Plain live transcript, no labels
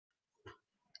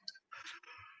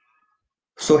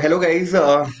So hello guys.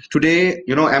 Today,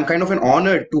 I'm kind of an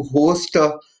honor to host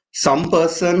some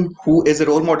person who is a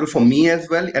role model for me as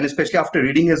well, and especially after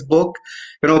reading his book,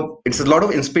 it's a lot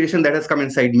of inspiration that has come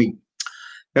inside me.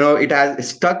 It has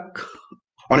stuck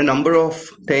on a number of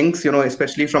things.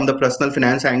 Especially from the personal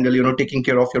finance angle. Taking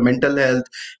care of your mental health,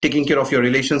 taking care of your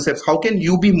relationships. How can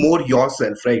you be more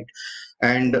yourself, right?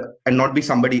 And not be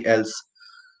somebody else.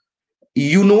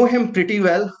 You know him pretty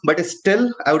well, but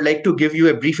still, I would like to give you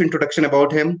a brief introduction about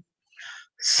him.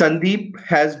 Sandeep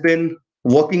has been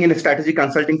working in strategy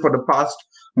consulting for the past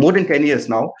more than 10 years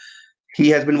now. He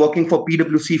has been working for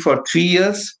PwC for 3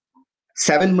 years,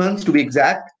 7 months to be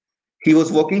exact. He was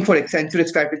working for Accenture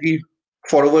Strategy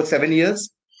for over 7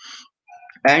 years.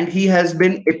 And he has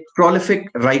been a prolific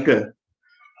writer.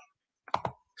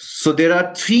 So there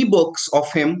are 3 books of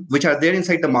him which are there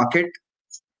inside the market.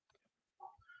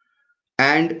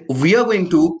 And we are going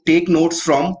to take notes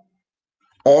from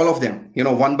all of them,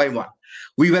 one by one.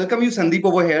 We welcome you, Sandeep,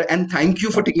 over here, and thank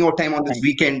you for taking your time on this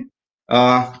weekend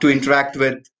to interact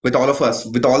with all of us,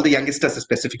 with all the youngsters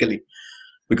specifically,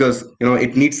 because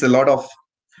it needs a lot of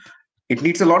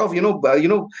Acha,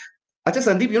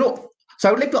 Sandeep, So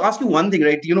I would like to ask you one thing,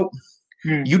 right?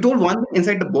 You told one thing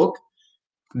inside the book.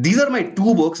 These are my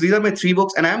 2 books. These are my 3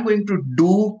 books, and I'm going to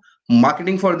do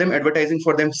marketing for them, advertising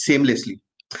for them seamlessly.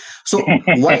 So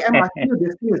why I'm asking you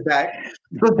this thing is that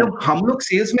because जब हम लोग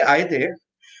sales में आए थे,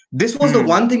 this was the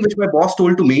one thing which my boss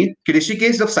told to me कि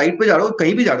ऋषिकेश जब site पे जा रहे हो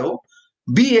कहीं भी जा रहे हो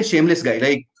be a shameless guy.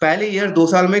 Like पहले ईयर 2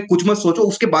 साल में कुछ मत सोचो,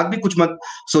 उसके बाद भी कुछ मत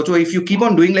सोचो. If you keep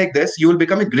on doing like this, you will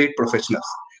become a great professional.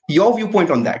 Your viewpoint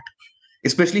on that,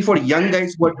 especially for young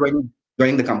guys who are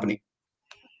joining the company.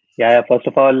 Yeah, first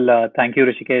of all, thank you,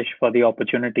 Rishikesh, for the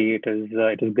opportunity. It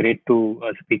is great to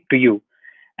speak to you.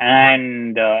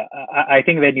 And I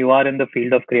think when you are in the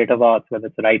field of creative arts, whether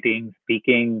it's writing,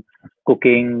 speaking,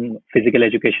 cooking, physical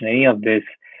education, any of this,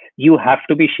 you have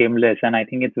to be shameless. And I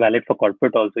think it's valid for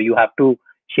corporate also. You have to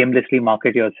shamelessly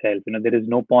market yourself. There is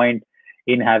no point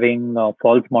in having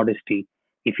false modesty.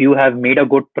 If you have made a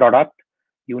good product,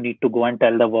 you need to go and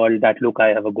tell the world that, look, I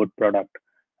have a good product.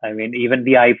 I mean, even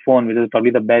the iPhone, which is probably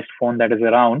the best phone that is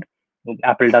around,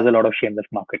 Apple does a lot of shameless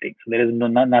marketing. So there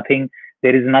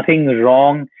is nothing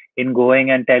wrong in going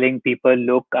and telling people,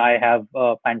 look, I have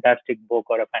a fantastic book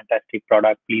or a fantastic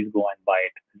product. Please go and buy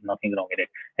it. There's nothing wrong with it.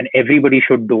 And everybody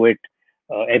should do it.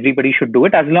 Everybody should do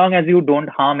it. As long as you don't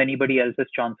harm anybody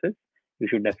else's chances, you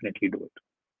should definitely do it.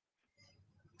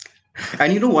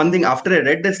 And one thing, after I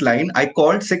read this line, I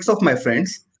called 6 of my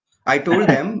friends. I told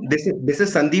them, this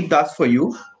is Sandeep Das for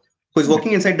you, who is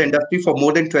working inside the industry for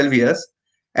more than 12 years.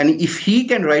 And if he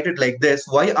can write it like this,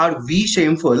 why are we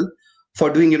shameful for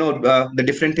doing, the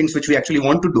different things which we actually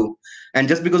want to do? And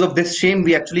just because of this shame,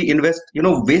 we actually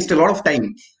waste a lot of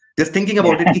time just thinking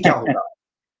about it. Ki kya hoga?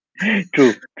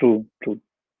 True.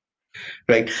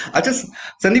 Right.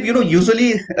 Sandeep,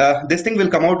 usually this thing will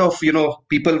come out of,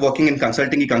 people working in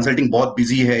consulting. Consulting बहुत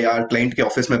busy है यार, client के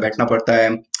office में बैठना पड़ता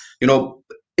है.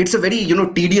 It's a very,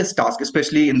 tedious task,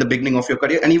 especially in the beginning of your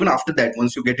career. And even after that,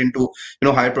 once you get into,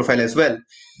 higher profile as well.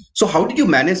 So how did you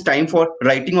manage time for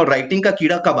writing, or writing ka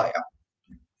keeda kab aaya?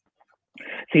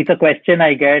 See, it's a question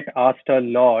I get asked a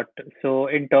lot. So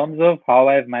in terms of how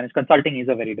I've managed, consulting is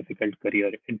a very difficult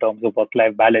career in terms of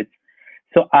work-life balance.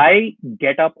 So I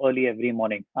get up early every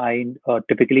morning. I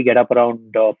typically get up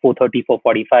around 4:30,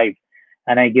 4:45.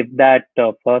 And I give that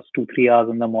first 2-3 hours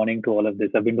in the morning to all of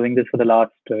this. I've been doing this for the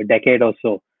last decade or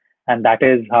so. And that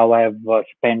is how I've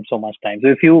spent so much time. So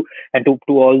if you, and to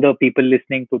all the people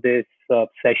listening to this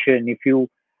session, if you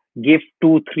give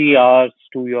 2-3 hours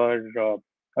to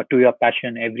your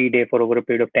passion every day for over a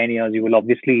period of 10 years, you will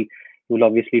obviously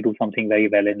do something very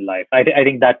well in life. I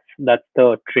think that's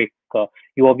the trick.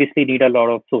 You obviously need a lot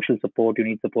of social support. You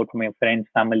need support from your friends,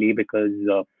 family, because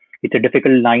it's a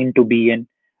difficult line to be in.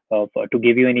 To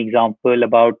give you an example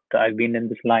I've been in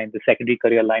this line, the secondary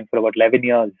career line, for about 11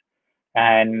 years.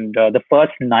 And the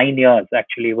first 9 years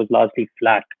actually was largely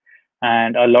flat.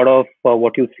 And a lot of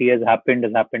what you see has happened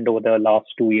over the last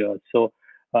 2 years. So,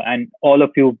 and all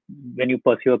of you, when you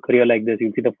pursue a career like this,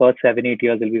 you'll see the first 7-8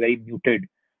 years will be very muted.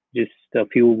 Just a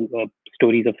few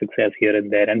stories of success here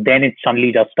and there. And then it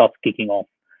suddenly just starts kicking off.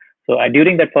 So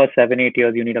during that first 7-8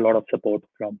 years, you need a lot of support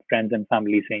from friends and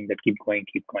family saying that keep going,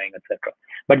 etc.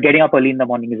 But getting up early in the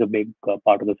morning is a big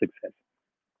part of the success.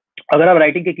 अगर आप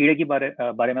writing के कीड़े की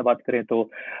बारे में बात करें तो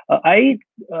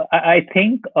I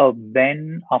think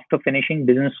when after finishing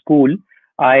business school,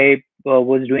 I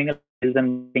was doing a sales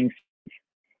and things,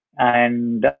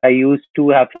 and I used to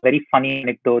have very funny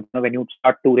anecdotes. When you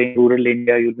start touring rural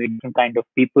India, you'll meet different kind of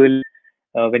people.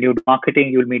 When you do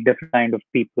marketing, you'll meet different kind of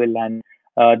people. And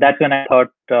That's when I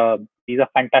thought these are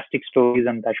fantastic stories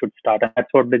and I should start. And that's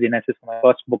what the genesis of my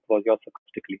first book was, Yours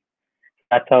Sarcastically.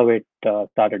 That's how it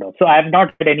started off. So I have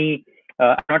not had any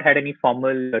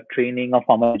formal training or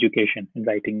formal education in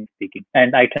writing and speaking.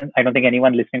 And I don't think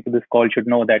anyone listening to this call should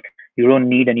know that you don't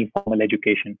need any formal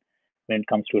education when it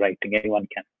comes to writing. Anyone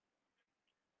can.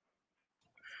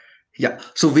 Yeah.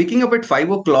 So waking up at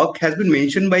 5 o'clock has been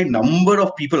mentioned by a number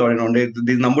of people around it.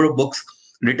 There's a number of books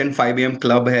written 5 a.m.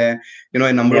 Club hai,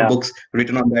 a number of Yeah. books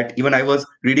written on that. Even I was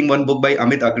reading one book by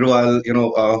Amit Agrawal,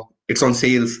 it's on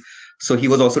sales. So he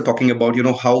was also talking about,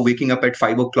 how waking up at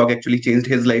 5 o'clock actually changed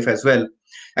his life as well.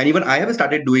 And even I have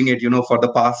started doing it, for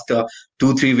the past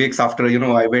 2-3 weeks after,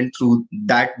 I went through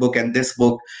that book and this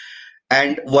book.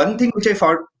 And one thing which I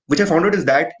found out is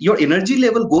that your energy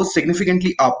level goes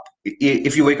significantly up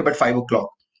if you wake up at 5 o'clock.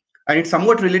 And it's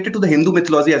somewhat related to the Hindu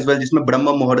mythology as well, जिसमें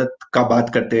Brahma Muhurat का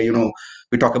बात करते हैं,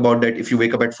 we talk about that if you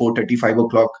wake up at 4:30, 5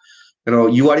 o'clock,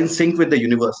 you are in sync with the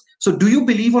universe. So do you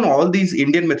believe on all these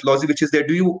Indian mythology which is there?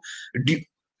 Do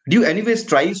you anyways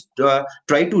try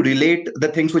to relate the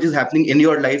things which is happening in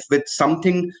your life with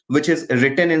something which is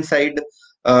written inside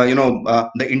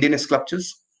the Indian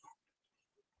sculptures?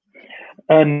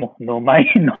 No, my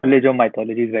knowledge of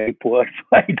mythology is very poor,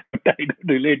 so I don't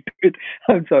relate to it.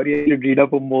 I'm sorry, I should read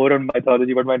up more on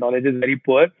mythology, but my knowledge is very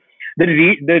poor. The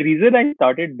reason I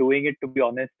started doing it, to be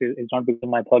honest, is not because of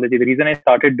mythology. The reason I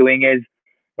started doing is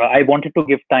I wanted to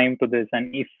give time to this,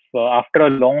 and if after a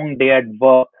long day at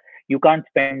work, you can't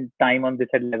spend time on this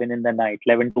at 11 in the night,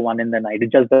 11 to 1 in the night.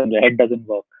 It just doesn't, the head doesn't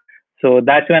work. So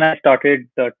that's when I started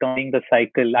turning the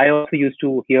cycle. I also used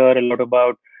to hear a lot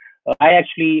about I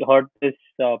actually heard this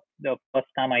the first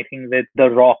time, I think, with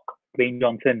The Rock, Dwayne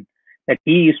Johnson, that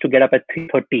he used to get up at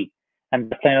 3:30,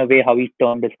 and that's kind of way how he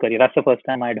turned his career. That's the first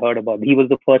time I'd heard about. He was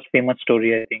the first famous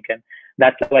story, I think, and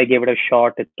that's how I gave it a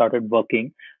shot. It started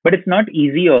working, but it's not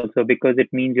easy also because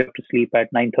it means you have to sleep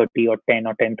at 9:30 or 10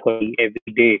 or 10:30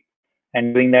 every day,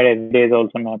 and doing that every day is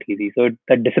also not easy. So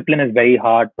the discipline is very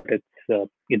hard, but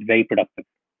it's very productive.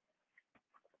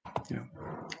 Yeah.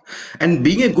 And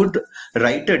being a good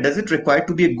writer, does it require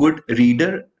to be a good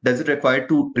reader? Does it require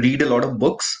to read a lot of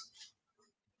books?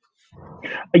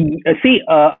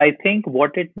 I think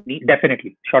what it needs,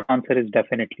 definitely, short answer is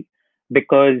definitely,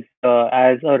 because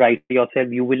as a writer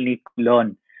yourself, you will need to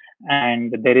learn,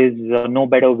 and there is no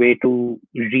better way to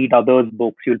read others'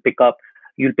 books. You'll pick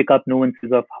up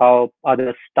nuances of how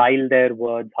others style their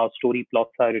words, how story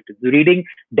plots are written. Reading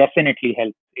definitely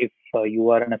helps if you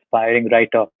are an aspiring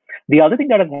writer. The other thing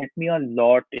that has helped me a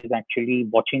lot is actually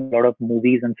watching a lot of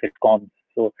movies and sitcoms.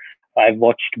 So I've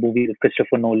watched movies of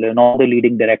Christopher Nolan, all the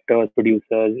leading directors,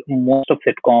 producers, most of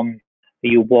sitcoms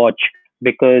you watch,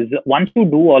 because once you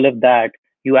do all of that,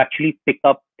 you actually pick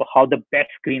up how the best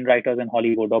screenwriters in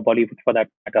Hollywood or Bollywood for that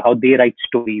matter, how they write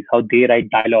stories, how they write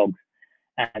dialogues.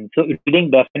 And so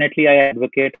reading definitely I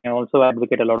advocate. I also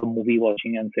advocate a lot of movie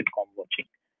watching and sitcom watching.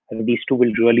 I mean, these two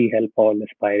will really help all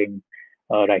aspiring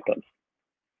writers.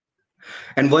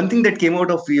 And one thing that came out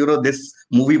of this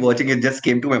movie watching, it just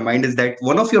came to my mind, is that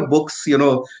one of your books,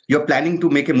 you're planning to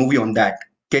make a movie on that.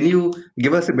 Can you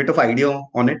give us a bit of idea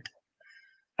on it?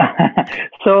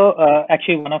 So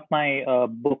actually, one of my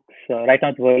books right now,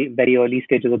 it's very early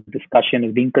stages of discussion,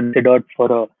 is being considered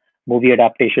for a movie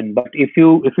adaptation. But if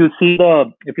you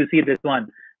see this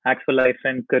one, Acts for Life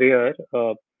and Career,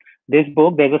 this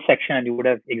book, there's a section, and you would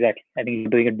have exactly. I think you're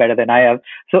doing it better than I have.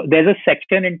 So there's a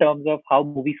section in terms of how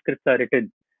movie scripts are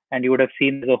written, and you would have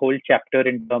seen there's a whole chapter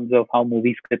in terms of how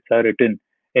movie scripts are written,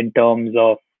 in terms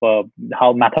of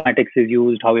how mathematics is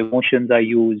used, how emotions are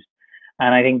used,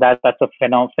 and I think that's a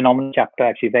phenomenal chapter,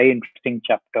 actually, very interesting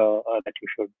chapter that you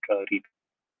should read.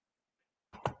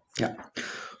 Yeah.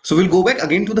 So we'll go back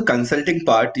again to the consulting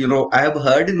part. I have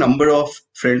heard a number of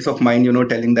friends of mine,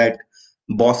 telling that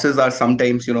bosses are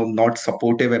sometimes, not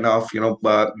supportive enough.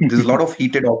 There's a lot of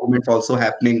heated arguments also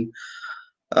happening.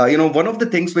 One of the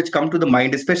things which come to the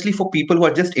mind, especially for people who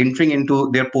are just entering into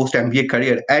their post MBA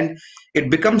career, and it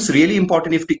becomes really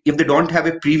important if they don't have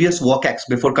a previous work ex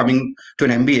before coming to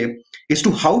an MBA, is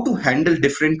to how to handle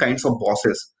different kinds of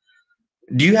bosses.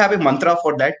 Do you have a mantra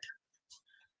for that?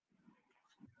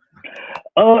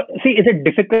 See, it's a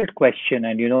difficult question,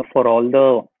 and for all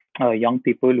the young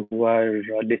people who are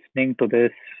listening to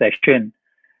this session,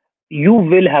 you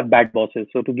will have bad bosses.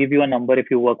 So to give you a number,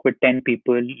 if you work with 10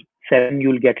 people, 7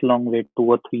 you'll get along with, 2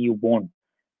 or 3 you won't.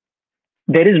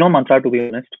 There is no mantra, to be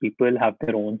honest. People have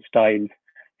their own styles.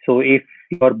 So if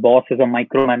your boss is a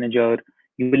micromanager,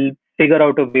 you will figure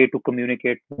out a way to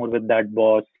communicate more with that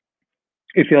boss.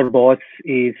 If your boss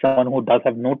is someone who does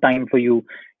have no time for you,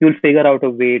 you'll figure out a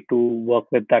way to work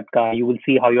with that guy. You will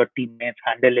see how your teammates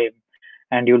handle him,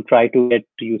 and you'll try to get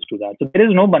used to that. So there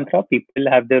is no mantra. People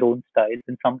have their own styles.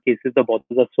 In some cases, the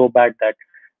bosses are so bad that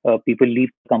people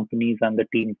leave companies and the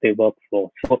teams they work for.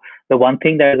 So the one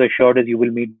thing that is assured is you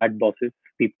will meet bad bosses.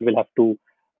 People will have to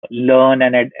learn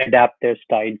and adapt their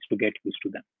styles to get used to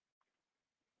them.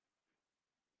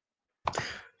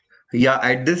 Yeah,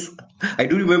 I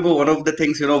do remember one of the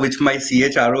things, which my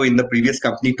CHRO in the previous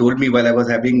company told me while I was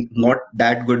having not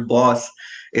that good boss,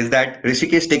 is that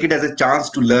Rishikesh, take it as a chance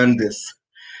to learn this.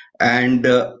 And,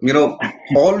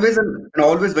 always and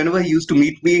always, whenever he used to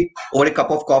meet me over a cup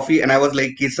of coffee, and I was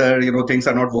like, "Hey, sir, things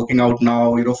are not working out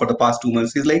now, for the past 2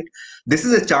 months." He's like, "This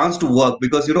is a chance to work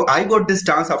because, I got this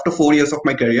chance after 4 years of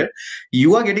my career.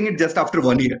 You are getting it just after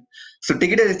 1 year. So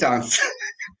take it as a chance."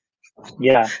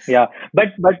 Yeah. But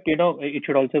it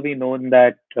should also be known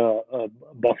that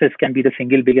bosses can be the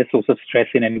single biggest source of stress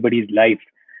in anybody's life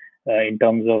in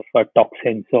terms of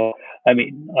toxins. So I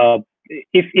mean,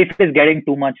 if it is getting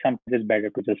too much, sometimes it's better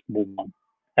to just move on.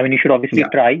 I mean, you should obviously Yeah.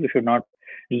 try. You should not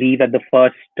leave at the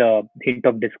first hint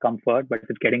of discomfort. But if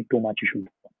it's getting too much, you should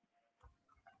move on.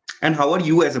 And how are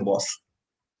you as a boss?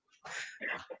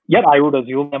 Yeah, I would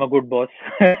assume I'm a good boss.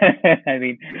 I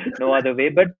mean, no other way.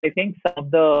 But I think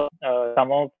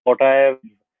some of what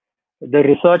the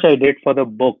research I did for the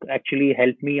book actually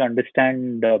helped me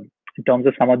understand in terms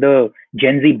of some of the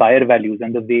Gen Z buyer values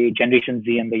and the way Generation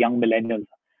Z and the young millennials,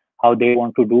 how they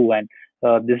want to do. And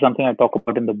this is something I talk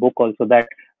about in the book also, that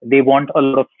they want a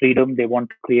lot of freedom. They want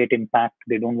to create impact.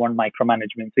 They don't want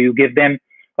micromanagement. So you give them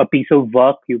a piece of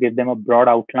work, you give them a broad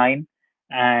outline,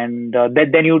 and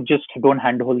then you just don't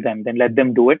handhold them, then let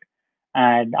them do it.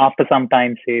 And after some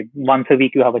time, say once a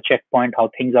week, you have a checkpoint how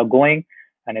things are going,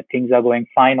 and if things are going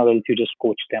fine, or else you just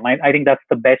coach them. I think that's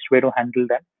the best way to handle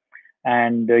them.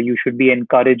 And you should be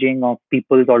encouraging of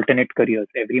people's alternate careers.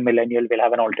 Every millennial will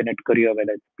have an alternate career,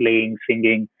 whether it's playing,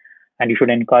 singing, and you should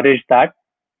encourage that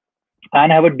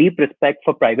and have a deep respect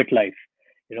for private life.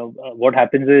 What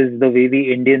happens is, the way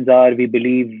we Indians are, we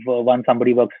believe once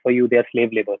somebody works for you, they're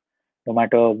slave labor, no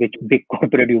matter which big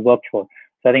corporate you work for.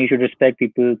 So I think you should respect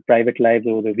people's private lives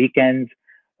over the weekends.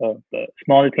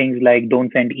 Small things like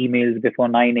don't send emails before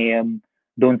 9 a.m.,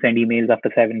 don't send emails after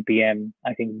 7 p.m.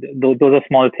 I think those are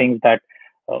small things that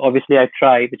obviously I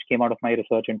try, which came out of my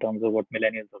research in terms of what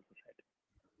millennials also said.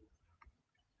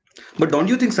 But don't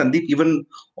you think, Sandeep, even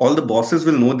all the bosses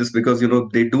will know this because,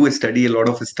 they do study a lot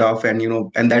of stuff and,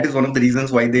 and that is one of the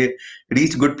reasons why they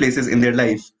reach good places in their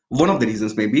life. One of the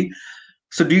reasons maybe.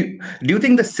 So do you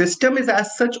think the system is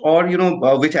as such, or,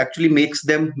 which actually makes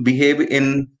them behave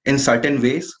in certain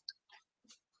ways?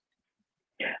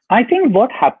 I think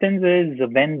what happens is,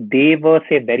 when they were,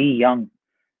 say, very young,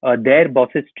 their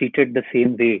bosses treated the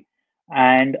same way.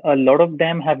 And a lot of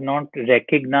them have not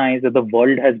recognized that the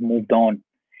world has moved on.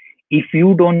 If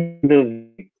you don't, the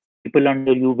people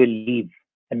under you will leave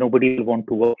and nobody will want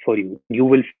to work for you. You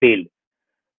will fail.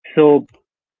 So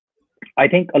I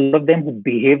think a lot of them who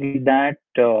behave like that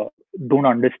don't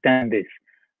understand this.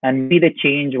 And maybe they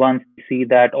change once they see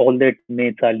that all their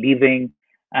teammates are leaving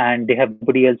and they have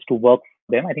nobody else to work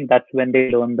for them. I think that's when they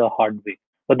learn the hard way.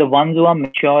 But the ones who are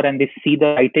mature and they see the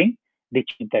writing, they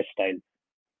change their style.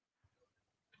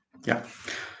 Yeah.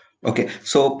 Okay.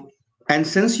 So, and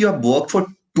since you have worked for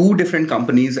two different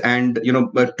companies and,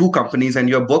 two companies, and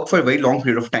you have worked for a very long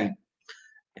period of time,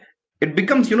 it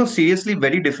becomes, seriously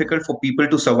very difficult for people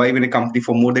to survive in a company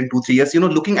for more than 2 3 years,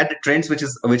 looking at the trends which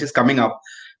is coming up.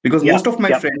 Because Yeah, most of my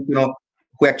yeah. friends,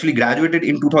 who actually graduated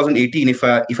in 2018, if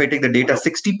I take the data,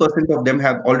 60% of them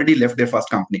have already left their first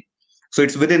company. So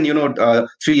it's within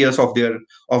 3 years of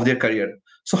their career.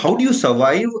 So how do you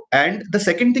survive? And the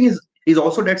second thing is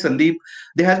also that, Sandeep,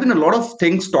 there has been a lot of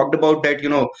things talked about that,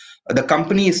 the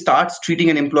company starts treating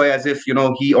an employee as if,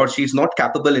 he or she is not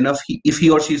capable enough, if he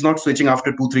or she is not switching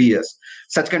after 2 3 years.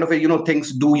 Such kind of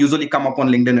things do usually come up on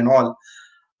LinkedIn and all.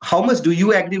 How much do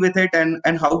you agree with it,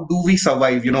 and how do we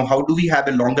survive? How do we have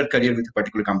a longer career with a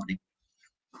particular company?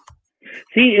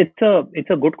 See, it's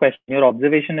a good question. Your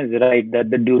observation is right that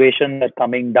the duration are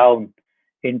coming down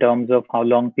in terms of how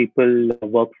long people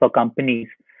work for companies.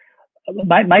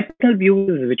 My personal view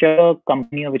is, whichever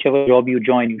company or whichever job you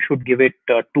join, you should give it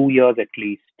 2 years at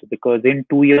least, because in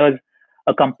 2 years,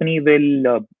 a company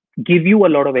will give you a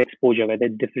lot of exposure, whether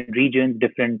it's different regions,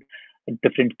 different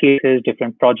cases,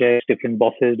 different projects, different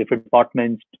bosses, different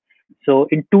departments. So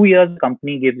in 2 years, the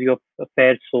company gives you a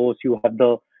fair source. You have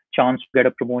the chance to get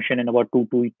a promotion in about 2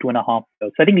 and a half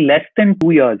years. So I think less than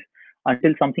 2 years,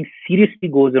 until something seriously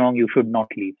goes wrong, you should not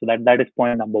leave. So that is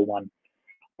point number one.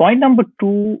 Point number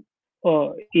two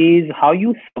is how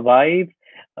you survive.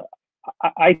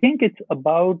 I think it's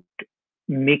about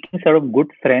making sort of good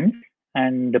friends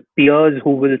and peers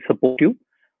who will support you.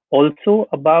 Also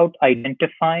about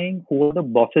identifying who are the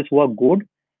bosses who are good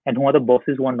and who are the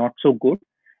bosses who are not so good,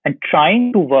 and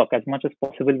trying to work as much as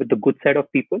possible with the good set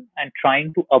of people and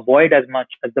trying to avoid as much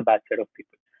as the bad set of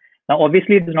people. Now,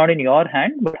 obviously, it is not in your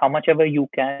hand, but how much ever you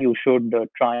can, you should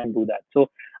try and do that. So,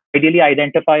 ideally,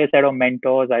 identify a set of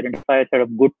mentors, identify a set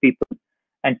of good people,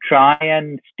 and try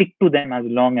and stick to them as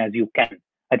long as you can.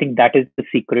 I think that is the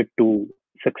secret to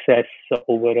success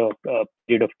over a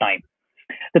period of time.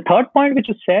 The third point, which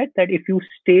you said, that if you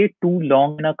stay too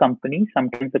long in a company,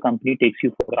 sometimes the company takes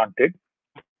you for granted.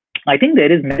 I think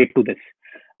there is merit to this.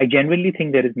 I genuinely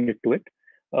think there is merit to it.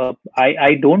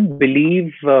 I don't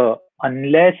believe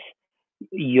unless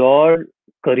your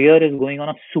career is going on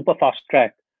a super fast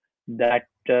track that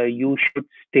you should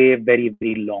stay very,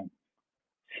 very long.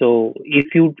 So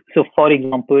for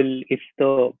example, if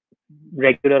the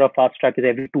regular or fast track is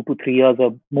every 2 to 3 years,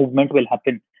 a movement will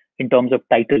happen in terms of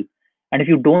title. And if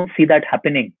you don't see that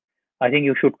happening, I think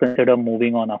you should consider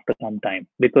moving on after some time.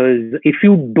 Because if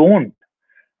you don't,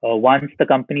 once the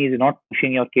company is not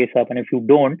pushing your case up, and if you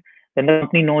don't, then the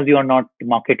company knows you are not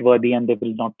market worthy and they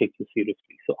will not take you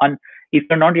seriously. So if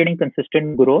you're not getting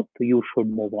consistent growth, you should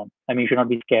move on. I mean, you should not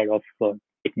be scared of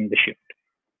taking the shift.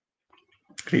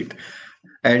 Great.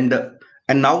 And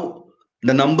now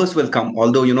the numbers will come,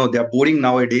 although they are boring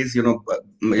nowadays.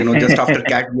 Just after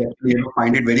cat we actually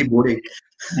find it very boring.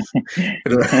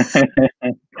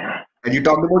 And you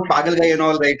talked about Pagal guy and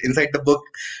all, right, inside the book,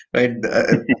 right?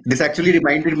 This actually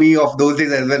reminded me of those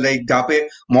days as well, like जहाँ पे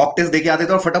mock test देके आते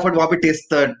थे और फटाफट वहाँ पे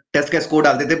test का score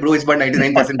डालते थे, bro इस बार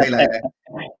 99 percentile आया है.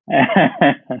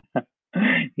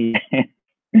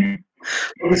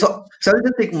 Okay, so I'll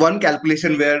just take one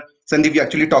calculation where Sandeep, you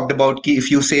actually talked about ki if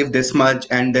you save this much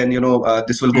and then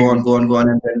this will go on,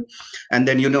 and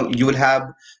then you will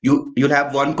have you'll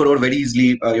have 1 crore very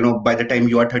easily by the time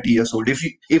you are 30 years old.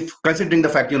 If considering the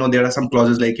fact there are some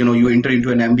clauses like you enter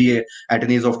into an MBA at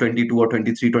an age of 22 or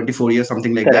 23, 24 years,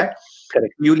 something like Correct. that.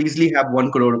 Correct. You'll easily have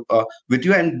 1 crore with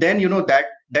you, and then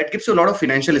that gives you a lot of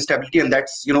financial stability, and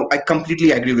that's I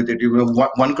completely agree with it.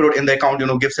 1 crore in the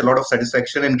account gives a lot of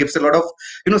satisfaction and gives a lot of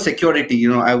security.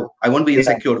 I won't be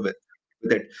insecure with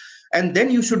it. And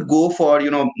then you should go for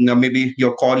maybe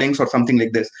your callings or something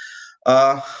like this.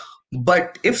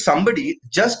 But if somebody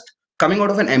just coming out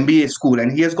of an MBA school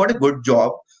and he has got a good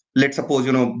job, let's suppose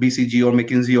BCG or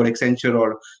McKinsey or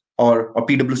Accenture or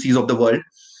PwCs of the world,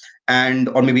 and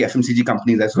or maybe FMCG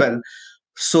companies as well.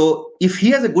 So if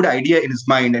he has a good idea in his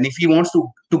mind and if he wants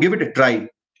to give it a try,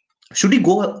 should he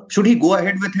go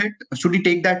ahead with it? Should he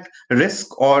take that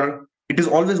risk, or it is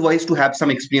always wise to have some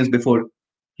experience before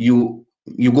you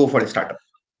go for a startup?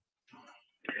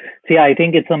 See, I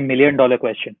think it's $1 million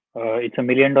question. It's $1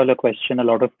 million question. A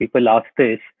lot of people ask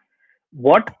this.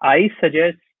 What I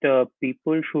suggest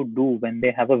people should do when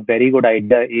they have a very good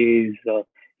idea is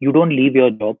you don't leave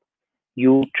your job.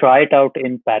 You try it out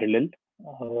in parallel.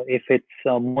 If it's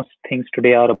most things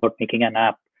today are about making an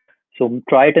app. So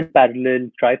try it in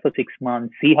parallel, try for 6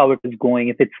 months, see how it is going.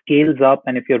 If it scales up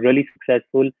and if you're really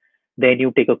successful, then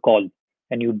you take a call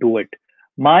and you do it.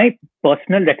 My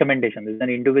personal recommendation, this is an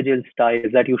individual style,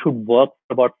 is that you should work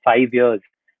for about 5 years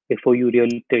before you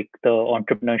really take the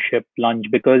entrepreneurship plunge,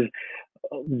 because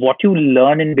what you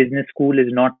learn in business school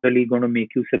is not really going to make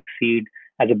you succeed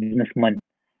as a businessman.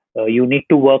 You need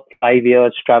to work 5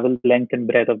 years, travel the length and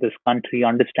breadth of this country,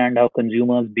 understand how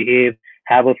consumers behave,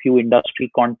 have a few industry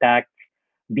contacts,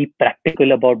 be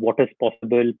practical about what is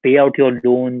possible, pay out your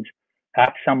loans,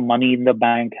 have some money in the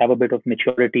bank, have a bit of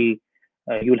maturity.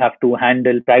 You'll have to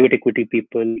handle private equity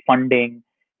people, funding.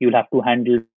 You'll have to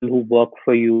handle people who work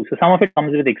for you. So some of it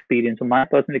comes with experience. So my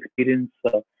personal experience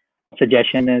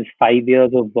suggestion is 5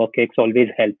 years of work X always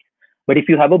helps. But if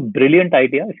you have a brilliant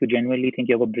idea, if you genuinely think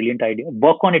you have a brilliant idea,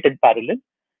 work on it in parallel,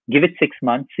 give it 6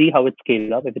 months, see how it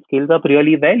scales up. If it scales up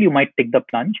really well, you might take the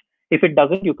plunge. If it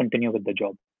doesn't, you continue with the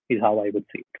job, is how I would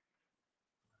see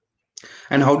it.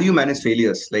 And how do you manage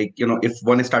failures? Like, if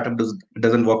one startup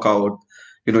doesn't work out,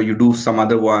 you do some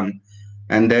other one.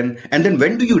 And then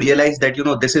when do you realize that,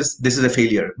 this is a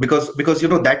failure? Because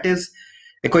that is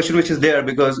a question which is there,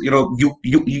 because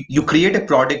you create a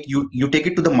product, you take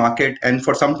it to the market, and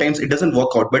for sometimes it doesn't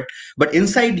work out, but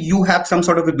inside you have some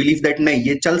sort of a belief that nahi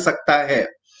ye chal sakta hai.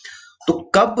 So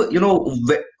kab,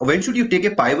 when should you take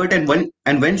a pivot, and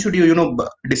when should you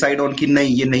decide on ki nahi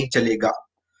ye nahi chalega?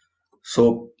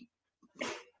 So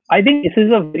I think this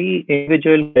is a very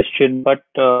individual question, but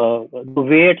the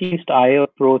way at least I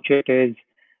approach it is,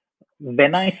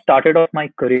 when I started off my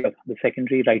career, the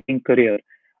secondary writing career,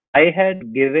 I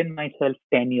had given myself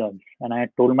 10 years and I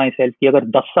had told myself कि अगर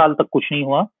 10 साल तक कुछ नहीं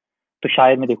हुआ तो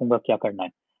शायद मैं देखूंगा क्या करना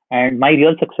है. And my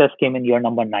real success came in year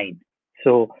number 9.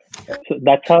 So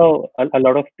that's how a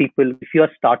lot of people, if you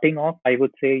are starting off, I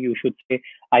would say you should say,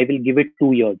 I will give it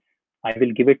 2 years. I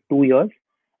will give it 2 years.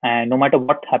 And no matter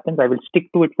what happens, I will stick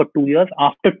to it for 2 years.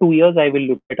 After 2 years, I will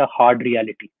look at a hard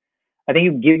reality. I think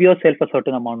you give yourself a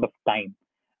certain amount of time.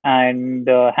 And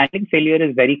handling failure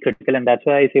is very critical. And that's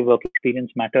why I say work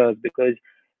experience matters, because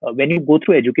when you go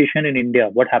through education in India,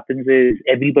 what happens is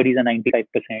everybody's a 95%,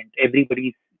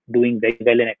 everybody's doing very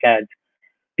well in acads.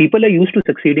 People are used to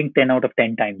succeeding 10 out of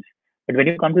 10 times. But when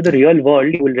you come to the real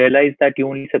world, you will realize that you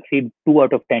only succeed 2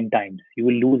 out of 10 times. You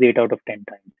will lose 8 out of 10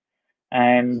 times.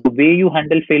 And the way you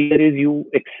handle failure is you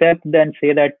accept and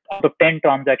say that out of 10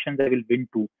 transactions, I will win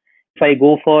 2. If I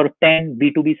go for 10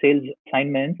 B2B sales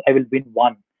assignments, I will win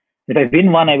 1. If I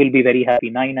win 1, I will be very happy.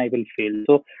 9, I will fail.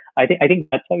 So I think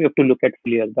that's how you have to look at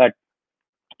failure, that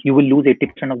you will lose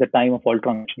 80% of the time of all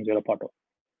transactions you're a part of.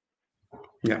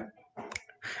 Yeah.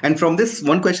 And from this,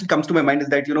 one question comes to my mind is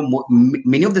that,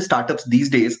 many of the startups these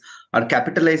days are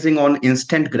capitalizing on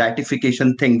instant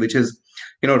gratification thing, which is,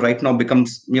 right now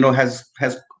becomes, has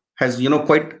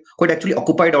quite actually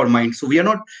occupied our mind. So we are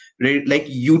not like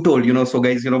you told, so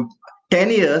guys, 10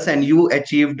 years and you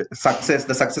achieved success.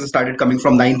 The success started coming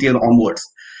from 9th year onwards.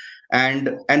 And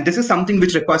this is something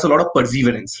which requires a lot of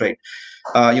perseverance, right?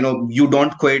 You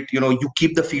don't quit, you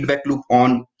keep the feedback loop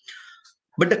on.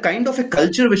 But the kind of a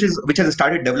culture which has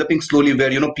started developing slowly, where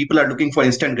people are looking for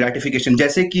instant gratification.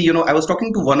 Jaise ki, I was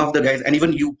talking to one of the guys, and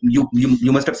even you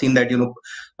must have seen that,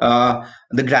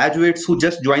 the graduates who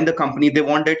just joined the company, they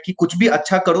want that ki kuch bhi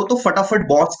acha karo to fatafat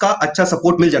boss ka acha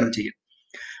support mil jana chahiye.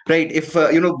 Right? If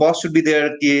boss should be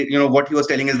there, ki, what he was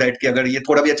telling is that ki agar ye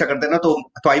thoda bhi acha karta hai na,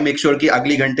 to I make sure ki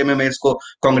agli ghante mein main isko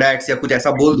congrats ya kuch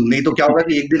aisa bol दूं. नहीं तो क्या होगा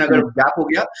कि एक दिन अगर gap हो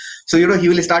गया, so he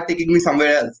will start taking me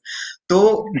somewhere else. तो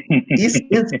इस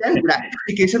इंस्टेंट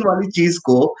ग्रेटिफिकेशन वाली चीज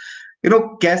को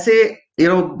कैसे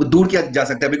दूर किया जा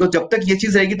सकता है, बिकॉज जब तक ये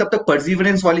चीज रहेगी तब तक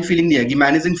परसिवरेंस वाली फीलिंग नहीं आएगी.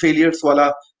 मैनेजिंग फेलियर्स वाला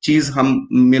चीज हम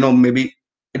may be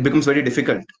it becomes very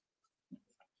difficult.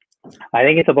 I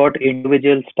think it's about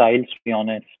individual styles, to be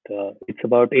honest. It's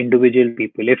about individual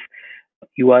people. If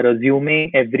you are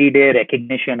assuming everyday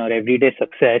recognition or everyday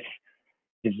success,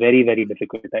 it's very, very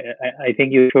difficult. I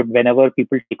think you should, whenever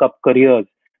people take up careers,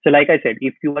 so like I said,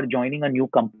 if you are joining a new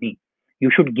company, you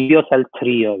should give yourself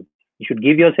 3 years. You should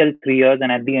give yourself 3 years,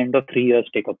 and at the end of 3 years,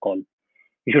 take a call.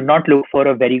 You should not look for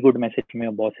a very good message from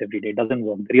your boss every day. It doesn't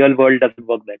work. The real world doesn't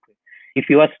work that way.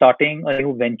 If you are starting a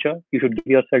new venture, you should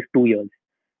give yourself 2 years.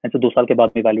 And so 2 साल के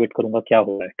बाद मैं evaluate करूंगा क्या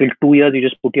हो रहा है. Till 2 years, you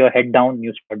just put your head down and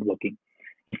you start working.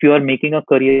 If you are making a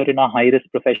career in a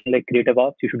high-risk profession like creative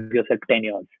arts, you should give yourself 10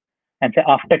 years. And say,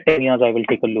 after 10 years, I will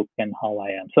take a look and how I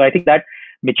am. So I think that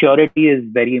maturity is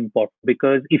very important,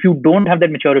 because if you don't have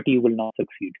that maturity, you will not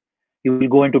succeed. You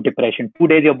will go into depression.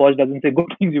 2 days your boss doesn't say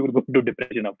good things, you will go into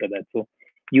depression after that. So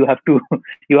you have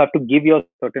to give your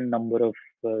certain number of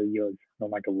years,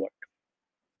 no matter what.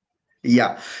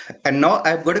 Yeah. And now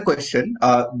I've got a question,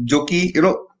 जो कि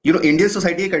Indian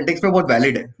society के context में बहुत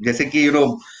valid है. जैसे कि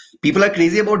people are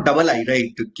crazy about double I,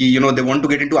 right? कि they want to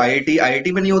get into IIT.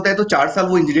 IIT में नहीं होता है तो 4 साल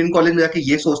वो इंजीनियरिंग कॉलेज में जाके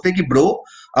ये सोचते हैं कि ब्रो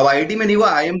अब IIT में नहीं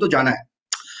हुआ, IIM तो जाना है.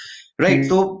 राइट.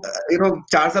 तो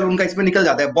 4 साल उनका इसमें निकल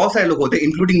जाता है. बहुत सारे लोग होते हैं,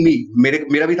 इंक्लूडिंग मी.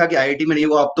 मेरा भी था कि IIT में नहीं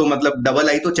हुआ, अब तो मतलब डबल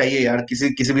आई तो चाहिए यार,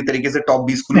 किसी भी तरीके से टॉप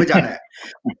 20 स्कूल में जाना है.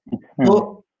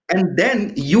 तो and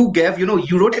then you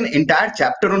wrote an entire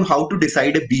chapter on how to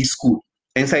decide a B school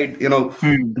inside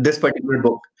this particular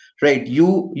book, right?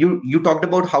 You talked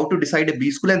about how to decide a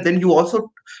B school, and then you also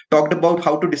talked about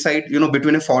how to decide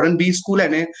between a foreign B school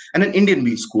and an Indian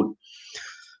B school.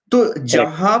 तो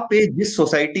जहां पे जिस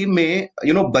society में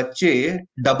बच्चे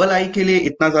double आई के लिए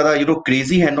इतना ज्यादा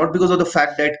क्रेजी है, not because of the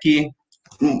fact that कि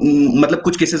मतलब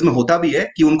कुछ केसेस में होता भी है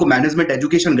कि उनको मैनेजमेंट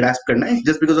एजुकेशन ग्रास्प करना है,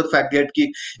 just because of the fact that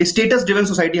कि स्टेटस ड्रिवन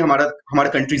सोसाइटी हमारा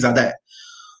कंट्री ज्यादा है.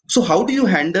 So how do you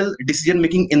handle decision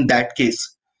making in that case?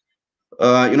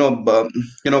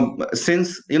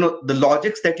 Since the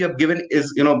logics that you have given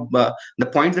is the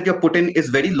points that you have put in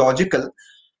is very logical,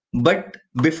 but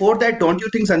before that, don't you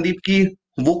think, Sandeep, कि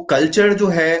वो culture जो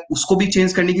है उसको भी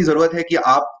change करने की जरूरत है कि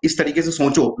आप इस तरीके से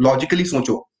सोचो, लॉजिकली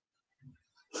सोचो?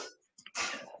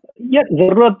 या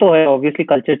जरूरत तो है, ऑब्वियसली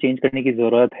कल्चर चेंज करने की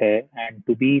जरूरत है. And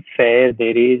to be fair,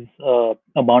 there is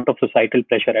amount of societal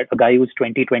pressure. At a guy who is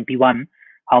 20-21,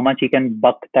 how much he can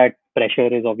buck that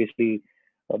pressure is obviously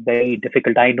very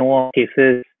difficult. I know of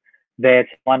cases where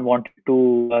someone wanted to,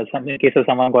 some cases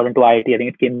someone got into IIT, I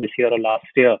think it came this year or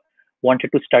last year,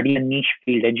 wanted to study a niche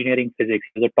field, engineering physics.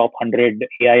 He was a top 100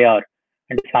 AIR,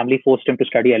 and his family forced him to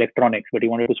study electronics, but he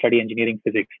wanted to study engineering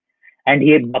physics. And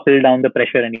he had buckled down the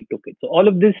pressure and he took it. So all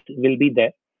of this will be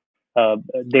there.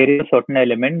 There is a certain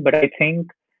element, but uh,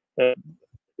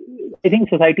 I think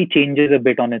society changes a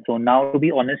bit on its own. Now, to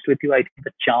be honest with you, I think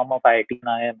the charm of IIT and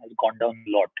IIM has gone down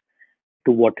a lot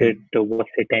to what it was,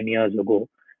 say, 10 years ago,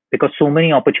 because so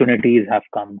many opportunities have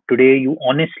come. Today, you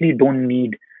honestly don't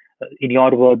need, in your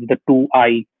words, the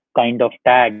 2I kind of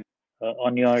tag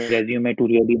on your resume to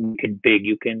really make it big.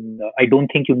 You can, I don't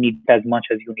think you need it as much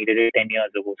as you needed it 10 years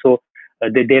ago. So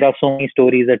there are so many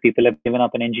stories that people have given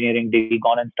up an engineering degree,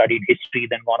 gone and studied history,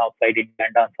 then gone outside India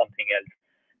and done something else.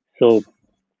 So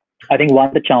I think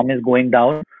one, the charm is going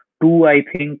down. Two, I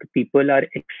think people are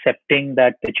accepting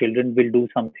that the children will do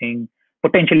something,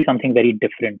 potentially something very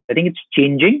different. I think it's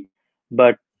changing,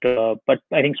 but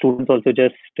I think students also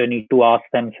just need to ask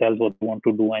themselves what they want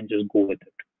to do and just go with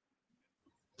it.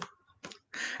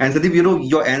 And Sandeep,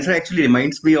 your answer actually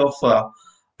reminds me of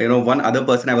one other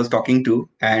person I was talking to,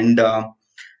 and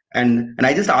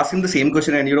I just asked him the same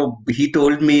question, and he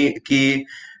told me ki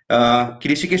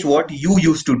Rishikesh, what you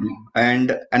used to do,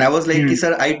 and I was like, ki,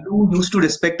 sir, I do used to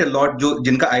respect a lot jo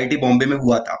jinka IIT Bombay mein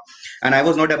hua tha, and I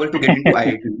was not able to get into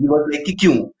IIT. He was like, ki,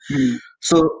 kyun?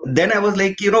 So then I was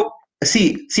like,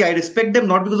 see, I respect them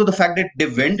not because of the fact that they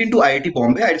went into IIT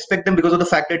Bombay. I respect them because of the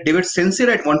fact that they were sincere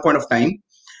at one point of time,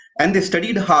 and they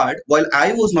studied hard while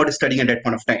I was not studying at that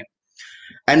point of time.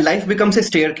 And life becomes a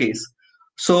staircase.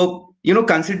 So,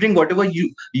 considering whatever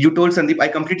you told, Sandeep, I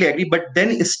completely agree. But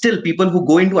then still, people who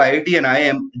go into IIT and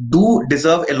IIM do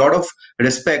deserve a lot of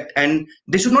respect, and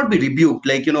they should not be rebuked.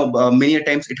 Like, many a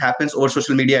times it happens over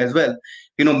social media as well.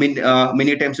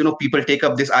 Many a times, people take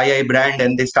up this II brand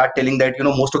and they start telling that,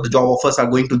 most of the job offers are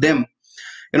going to them.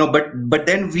 But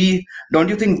then don't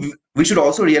you think we should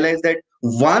also realize that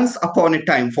once upon a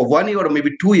time, for 1 year or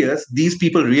maybe 2 years, these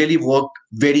people really work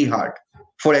very hard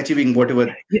for achieving whatever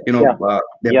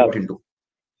they're brought into.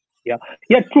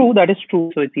 Yeah, true. That is true.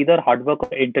 So it's either hard work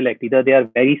or intellect. Either they are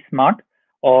very smart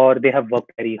or they have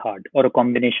worked very hard, or a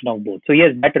combination of both. So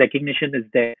yes, that recognition is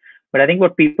there. But I think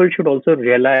what people should also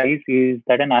realize is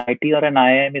that an IIT or an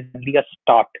IIM is only a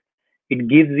start. It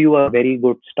gives you a very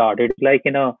good start. It's like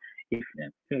as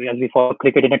we follow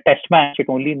cricket in a test match, it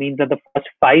only means that the first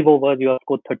 5 overs you have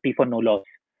scored 30 for no loss.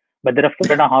 But there are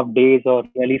 4.5 days or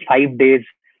nearly 5 days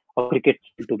of cricket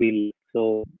to be.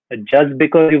 So just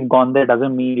because you've gone there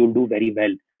doesn't mean you'll do very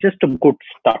well. Just a good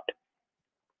start.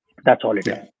 That's all it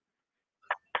is.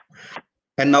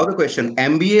 And now the question,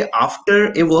 MBA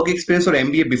after a work experience or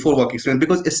MBA before work experience?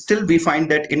 Because still we find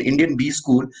that in Indian B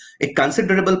school, a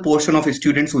considerable portion of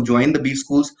students who join the B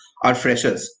schools are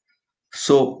freshers.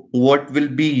 So what will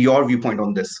be your viewpoint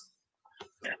on this?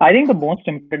 I think the most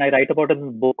important, I write about it in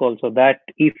the book also, that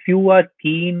if you are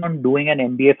keen on doing an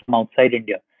MBA from outside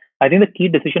India, I think the key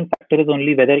decision factor is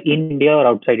only whether in India or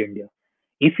outside India.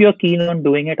 If you're keen on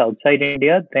doing it outside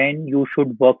India, then you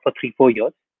should work for 3-4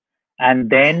 years, and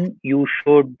then you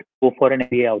should go for an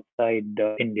MBA outside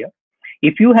India.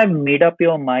 If you have made up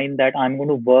your mind that I'm going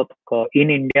to work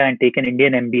in India and take an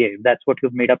Indian MBA, if that's what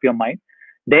you've made up your mind,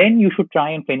 then you should try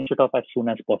and finish it off as soon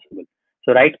as possible.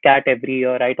 So write CAT every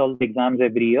year, write all the exams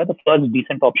every year. The first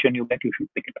decent option you get, you should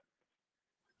pick it up.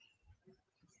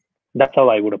 That's how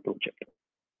I would approach it.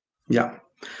 Yeah.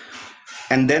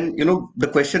 And then, the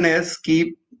question is,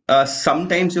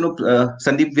 sometimes,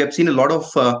 Sandeep, we have seen a lot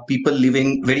of people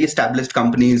leaving very established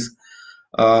companies,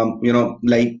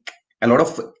 like a lot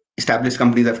of established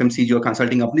companies, FMCG or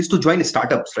consulting companies, to join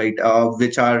startups, right?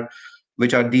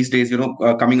 Which are these days,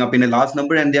 coming up in a large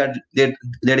number, and they're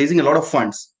raising a lot of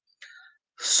funds.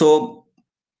 So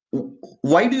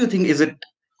why do you think is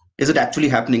it actually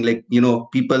happening? Like,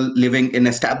 people living in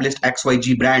established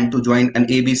XYG brand to join an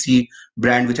ABC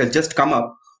brand which has just come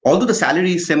up, although the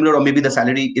salary is similar, or maybe the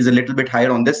salary is a little bit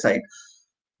higher on this side.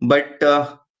 But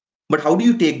how do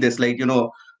you take this? Like,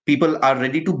 people are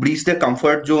ready to breach their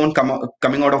comfort zone,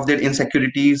 coming out of their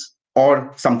insecurities,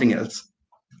 or something else?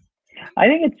 I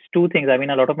think it's two things. I mean,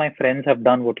 a lot of my friends have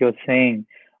done what you're saying.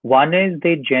 One is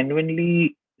they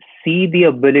genuinely see the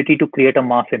ability to create a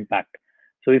mass impact.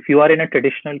 So if you are in a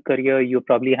traditional career, you're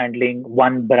probably handling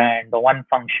one brand or one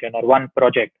function or one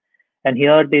project. And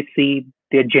here they see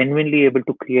they're genuinely able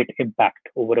to create impact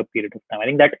over a period of time. I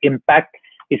think that impact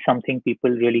is something people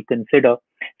really consider.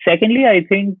 Secondly, I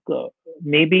think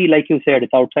maybe, like you said,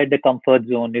 it's outside the comfort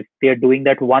zone. If they're doing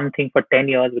that one thing for 10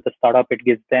 years with a startup, it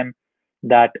gives them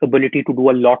that ability to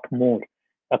do a lot more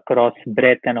across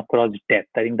breadth and across depth.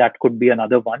 I think that could be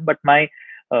another one. But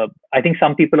I think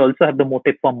some people also have the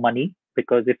motive for money.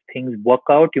 because if things work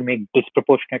out, you make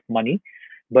disproportionate money.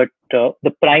 But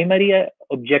the primary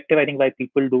objective, I think, why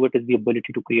people do it is the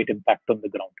ability to create impact on the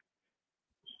ground.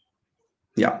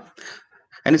 Yeah.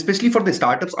 And especially for the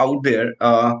startups out there,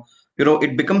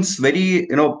 it becomes very,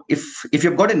 if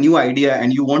you've got a new idea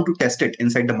and you want to test it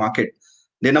inside the market,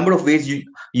 there are a number of ways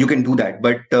you can do that.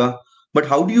 But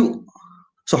how do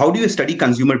you study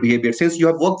consumer behavior? Since you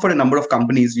have worked for a number of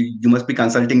companies, you must be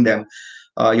consulting them,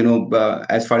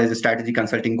 as far as the strategy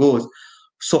consulting goes.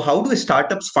 So how do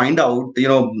startups find out,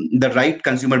 the right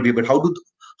consumer behavior?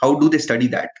 How do they study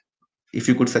that? If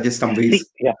you could suggest some ways.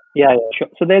 Yeah, sure.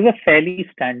 So there's a fairly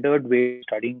standard way of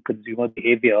studying consumer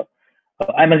behavior.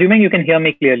 I'm assuming you can hear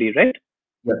me clearly, right?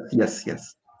 Yes.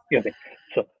 Okay.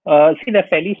 So, see, there are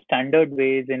fairly standard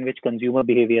ways in which consumer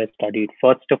behavior is studied.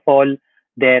 First of all,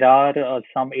 there are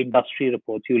some industry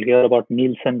reports. You'll hear about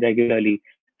Nielsen regularly.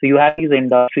 So you have these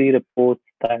industry reports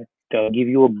that give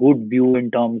you a good view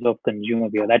in terms of consumer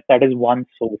behavior. That is one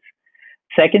source.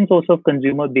 Second source of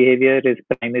consumer behavior is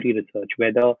primary research,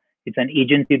 whether it's an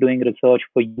agency doing research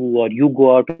for you or you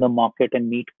go out in the market and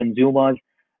meet consumers,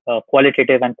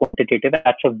 qualitative and quantitative.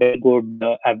 That's a very good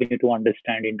avenue to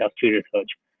understand industry research.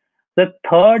 The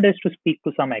third is to speak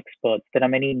to some experts. There are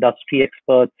many industry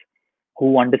experts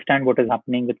who understand what is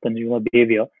happening with consumer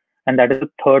behavior, and that is the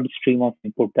third stream of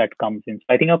input that comes in. So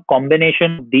I think a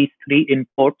combination of these three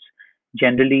inputs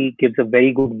generally gives a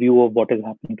very good view of what is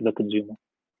happening to the consumer.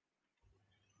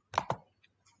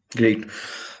 Great.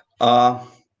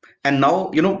 And now,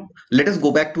 let us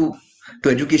go back to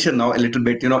education now a little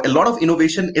bit. A lot of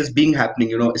innovation is being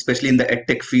happening, especially in the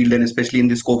edtech field and especially in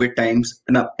this COVID times.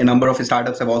 And a number of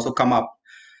startups have also come up.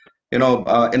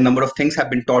 A number of things have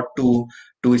been taught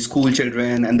to school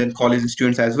children and then college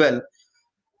students as well.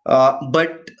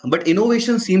 But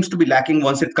innovation seems to be lacking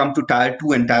once it comes to tier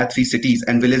 2 and tier 3 cities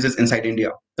and villages inside India,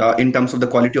 in terms of the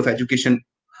quality of education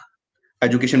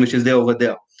which is there over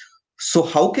there. So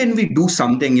how can we do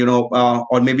something,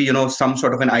 or maybe, some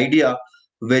sort of an idea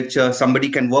which somebody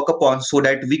can work upon so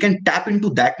that we can tap into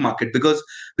that market? Because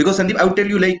Sandeep, I would tell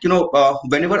you,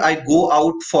 whenever I go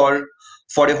out for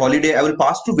a holiday, I will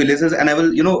pass through villages and I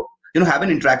will, have an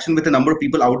interaction with a number of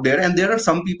people out there. And there are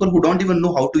some people who don't even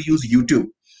know how to use YouTube.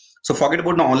 So forget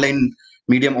about the online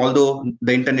medium, although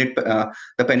the internet,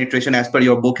 the penetration as per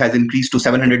your book has increased to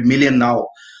 700 million now.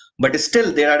 But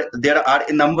still, there are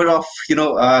a number of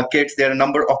kids. There are a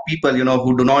number of people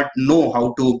who do not know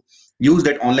how to use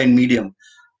that online medium.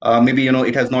 Maybe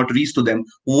it has not reached to them.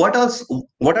 What are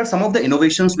some of the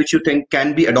innovations which you think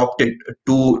can be adopted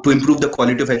to improve the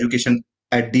quality of education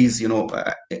at these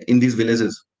in these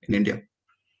villages in India?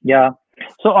 Yeah.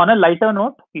 So on a lighter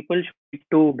note, people should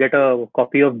to get a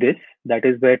copy of this. That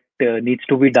is what needs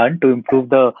to be done to improve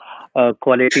the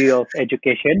quality of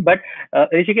education. But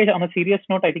education, on a serious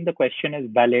note, I think the question is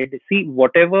valid. See,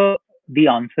 whatever the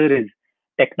answer is,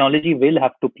 technology will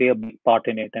have to play a big part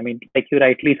in it. I mean, like you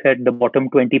rightly said, the bottom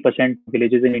 20%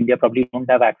 villages in India probably don't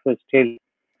have access still.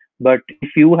 But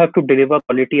if you have to deliver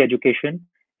quality education,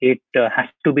 it has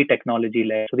to be technology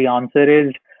led. So the answer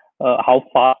is, how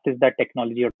fast is that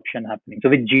technology adoption happening? So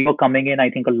with Geo coming in, I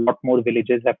think a lot more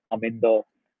villages have come in the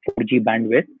 4G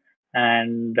bandwidth.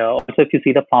 And also, if you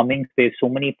see the farming space, so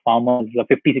many farmers,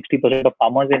 50-60% of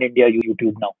farmers in India use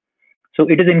YouTube now. So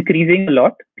it is increasing a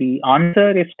lot. The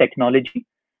answer is technology.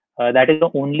 That is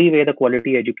the only way the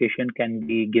quality education can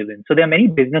be given. So there are many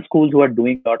business schools who are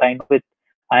doing a lot. I know with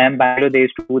IIM Bangalore, they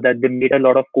used to do that. They made a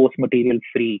lot of course material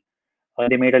free.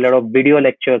 They made a lot of video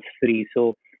lectures free.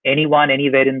 So anyone,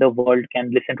 anywhere in the world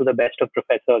can listen to the best of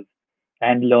professors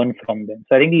and learn from them.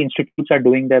 So I think the institutes are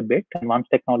doing their bit, and once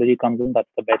technology comes in, that's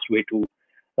the best way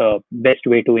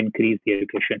to increase the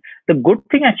education. The good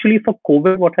thing actually for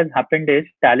COVID, what has happened is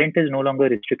talent is no longer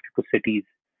restricted to cities.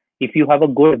 If you have a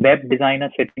good web designer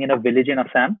sitting in a village in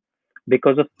Assam,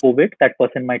 because of COVID, that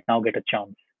person might now get a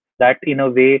chance. That in a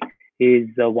way is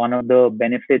one of the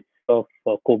benefits of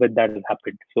COVID that has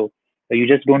happened. So you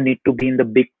just don't need to be in the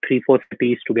big 3-4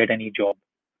 cities to get any job.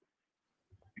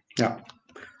 Yeah.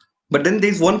 But then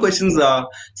there's one question,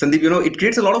 Sandeep, it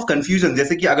creates a lot of confusion.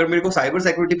 जैसे कि अगर मेरे को cyber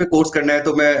security पे course करना है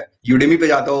तो मैं Udemy पे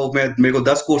जाता हूँ, मेरे को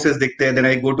 10 courses दिखते हैं, then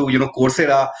I go to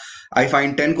Coursera, I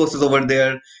find 10 courses over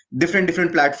there,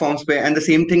 different platforms पे, and the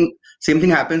same thing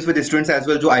happens with students as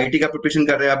well, जो IIT का preparation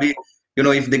कर रहे हैं अभी,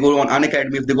 if they go on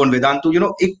Unacademy, if they go on Vedantu,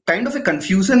 एक kind of a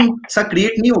confusion सा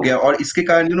create नहीं हो गया, और इसके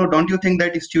कारण, don't you think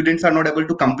that students are not able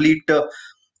to complete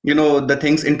the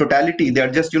things in totality? They are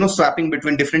just swapping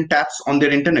between different tabs on their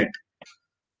internet.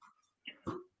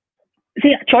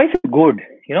 See, choice is good.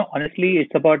 Honestly,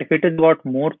 it's about, if it is about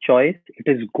more choice, it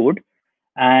is good.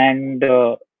 And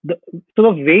So the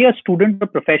way a student or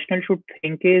professional should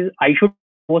think is, I should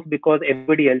course because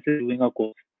everybody else is doing a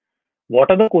course.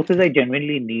 What are the courses I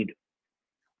genuinely need?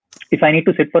 If I need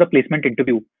to sit for a placement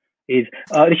interview, is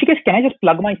Rishikesh, can I just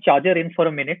plug my charger in for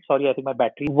a minute? Sorry, I think my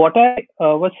battery. What I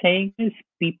was saying is,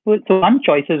 people. So one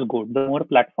choice is good. The more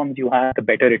platforms you have, the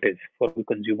better it is for the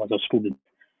consumers or students.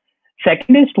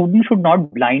 Second is, students should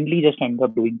not blindly just end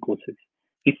up doing courses.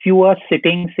 If you are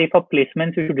sitting, say, for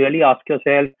placements, you should really ask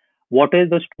yourself, what is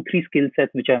those 2-3 skill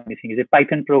sets which I'm missing? Is it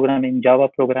Python programming, Java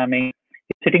programming? If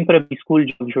you're sitting for a B school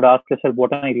job, you should ask yourself,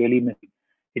 what am I really missing?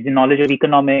 Is the knowledge of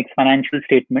economics, financial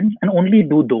statements, and only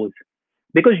do those.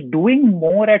 Because doing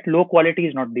more at low quality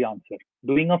is not the answer.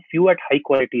 Doing a few at high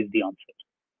quality is the answer.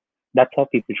 That's how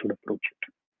people should approach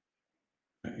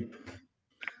it.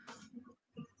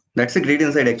 That's a great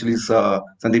insight, actually,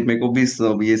 Sandeep. मेरे को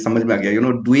भी ये समझ में आ गया.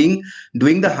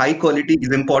 Doing the high quality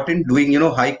is important. Doing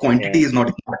high quantity is not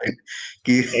important.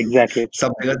 कि Exactly.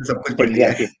 सब जगह से सब कुछ पढ़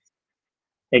लिया है.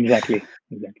 Exactly.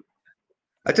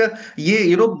 अच्छा,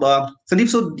 ये Sandeep,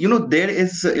 so there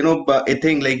is a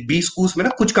thing like B schools में ना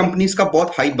कुछ companies का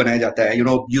बहुत hype बनाया जाता है.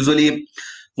 Usually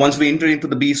once we enter into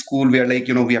the B school, we are like,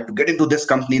 we have to get into this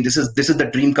company. This is the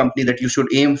dream company that you should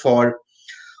aim for.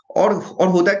 और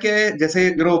होता क्या है,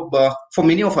 जैसे for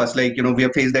many of us, like we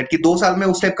have faced that कि 2 साल में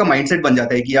उस type का माइंडसेट बन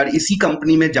जाता है कि यार इसी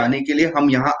कंपनी में जाने के लिए हम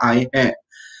यहाँ आए हैं,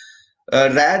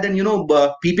 rather than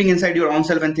peeping inside your own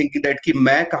self and thinking that कि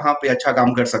मैं कहाँ पे अच्छा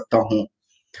काम कर सकता हूँ.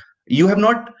 You have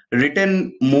not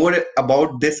written more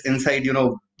about this inside,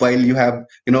 while you have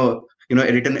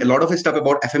written a lot of stuff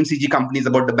about FMCG companies,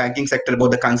 about the banking sector,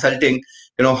 about the consulting,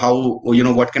 how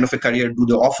what kind of a career do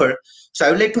they offer. So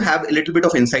I would like to have a little bit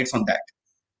of insights on that.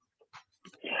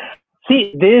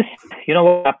 See, this,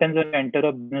 what happens when you enter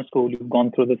a business school, you've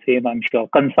gone through the same, I'm sure.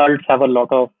 Consults have a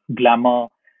lot of glamour.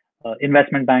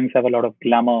 Investment banks have a lot of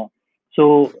glamour.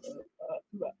 So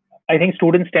I think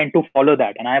students tend to follow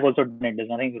that. And I've also done it. There's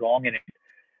nothing wrong in it.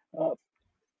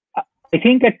 I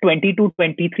think at 22,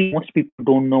 23, most people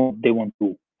don't know what they want to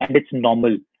do. And it's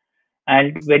normal.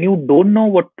 And when you don't know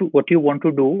what you want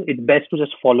to do, it's best to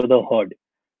just follow the herd.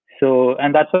 So,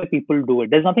 and that's why people do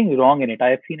it. There's nothing wrong in it. I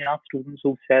have seen enough students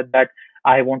who've said that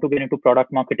I want to get into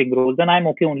product marketing roles, and I'm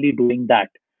okay only doing that.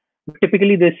 But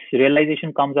typically, this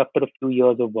realization comes after a few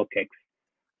years of work ex.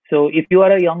 So if you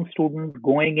are a young student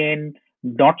going in,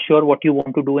 not sure what you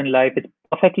want to do in life, it's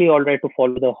perfectly all right to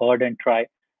follow the herd and try.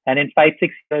 And in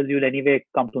 5-6 years, you'll anyway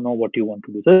come to know what you want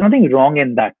to do. So there's nothing wrong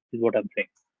in that, is what I'm saying.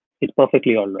 It's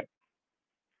perfectly all right.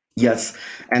 Yes,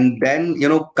 and then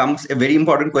comes a very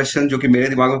important question जो कि मेरे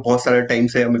दिमाग में बहुत सारे time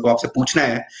से मेरे को आपसे पूछना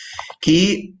है कि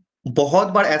बहुत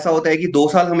बार ऐसा होता है कि 2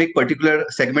 साल हम एक पर्टिकुलर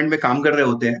सेगमेंट में काम कर रहे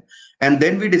होते हैं, एंड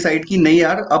देन वी डिसाइड कि नहीं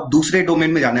यार अब दूसरे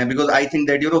डोमेन में जाना है, because I think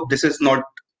that this is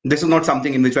not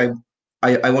something in which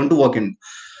I want to work in.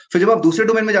 फिर जब आप दूसरे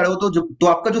डोमेन में जा रहे हो तो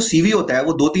आपका जो सीवी होता है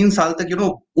वो 2-3 साल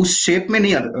तक उस शेप में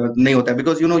नहीं होता है,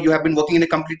 because you have been working in A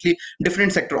completely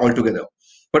different sector all together.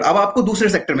 But अब आपको दूसरे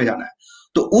सेक्टर में जाना है,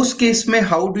 तो उस केस में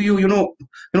how do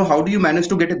you manage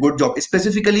to get a good job,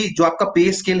 specifically जो आपका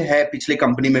पे स्केल है पिछले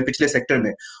कंपनी में, पिछले सेक्टर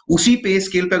में, उसी पे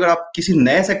स्केल पे अगर आप किसी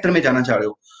नए सेक्टर में जाना चाह रहे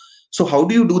हो, so how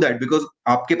do you do that, because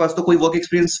आपके पास तो कोई वर्क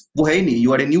एक्सपीरियंस वो है ही नहीं,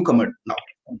 you R a new Qamar now.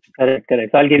 Correct.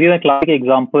 So I'll give you a classic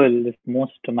example.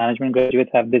 Most management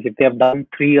graduates have this. If they have done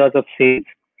 3 years of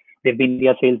sales, they've been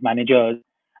their sales managers,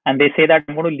 and they say that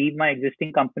I'm going to leave my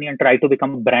existing company and try to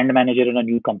become a brand manager in a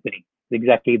new company.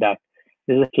 Exactly that.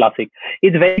 This is a classic.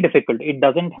 It's very difficult. It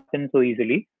doesn't happen so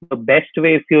easily. The best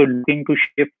way, if you're looking to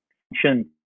shift functions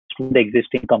to the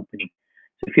existing company.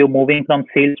 So if you're moving from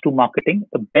sales to marketing,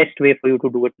 the best way for you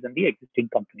to do it is in the existing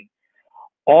company.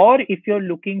 Or if you're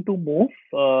looking to move,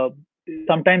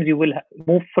 sometimes you will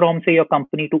move from, say, your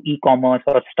company to e-commerce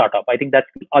or a startup. I think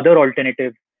that's the other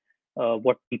alternative,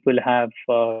 what people have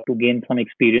to gain some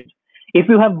experience. If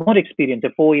you have more experience,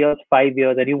 4 years, 5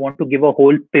 years, and you want to give a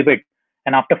whole pivot,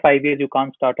 and after 5 years you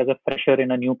can't start as a fresher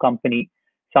in a new company,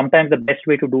 sometimes the best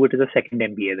way to do it is a second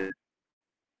MBA.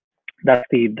 That's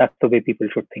the way people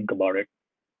should think about it.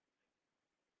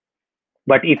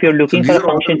 But if you're looking for a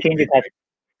function change, it has.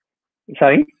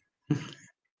 Sorry.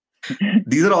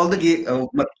 These are all the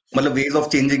ways of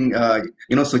changing,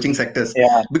 switching sectors.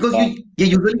 Yeah, because ये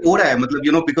usually हो रहा है,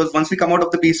 because once we come out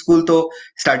of the B school, तो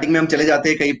starting में हम चले जाते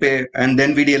हैं कहीं पे, and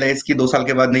then we realize कि 2 साल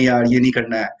के बाद नहीं यार ये नहीं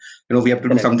करना है, we have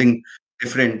to do something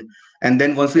different. And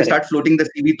then once we start floating the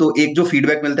CV, तो एक जो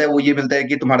feedback मिलता है वो ये मिलता है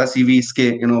कि तुम्हारा CV इसके,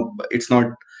 it's not,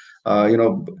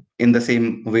 in the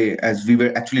same way as we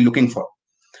were actually looking for.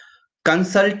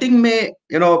 Consulting में,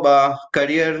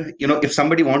 career, if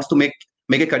somebody wants to make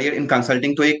make a career in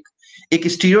consulting, तो एक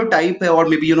स्टीरियोटाइप है और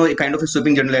मे बी एक काइंड ऑफ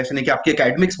स्वीपिंग जनरलाइजेशन है कि आपकी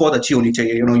academics बहुत अच्छी होनी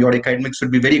चाहिए, your academics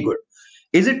should be very good.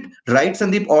 Is it right,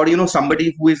 Sandeep, or somebody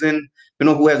who is in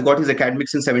who has got his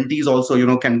academics in 70s also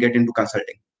can get into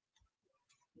consulting?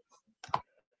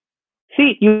 See,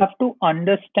 you have to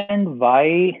understand why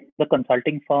the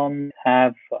consulting firms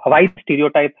why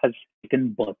stereotype has taken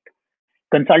birth.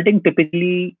 Consulting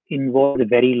typically involves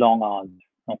very long hours.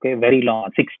 Okay, very long.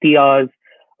 60 hours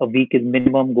a week is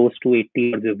minimum, goes to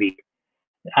 80 hours a week.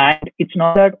 And it's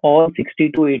not that all 60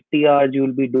 to 80 hours you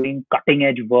will be doing cutting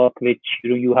edge work, which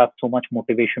you have so much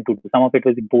motivation to do. Some of it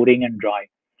was boring and dry.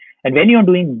 And when you're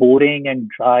doing boring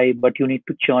and dry, but you need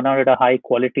to churn out at a high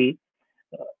quality,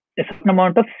 a certain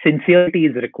amount of sincerity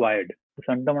is required. A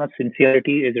certain amount of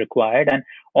sincerity is required. And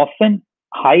often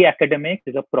high academics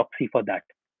is a proxy for that.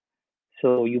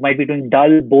 So you might be doing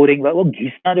dull, boring work. वो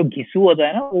घिसना जो घिसू होता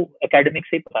है ना, वो academic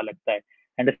से ही पता लगता है.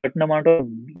 And a certain amount of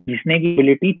घिसने की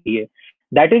ability चाहिए.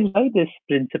 That is why this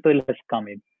principle has come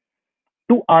in.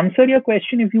 To answer your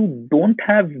question, if you don't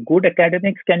have good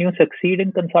academics, can you succeed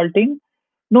in consulting?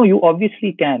 No, you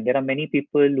obviously can. There are many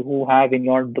people who have,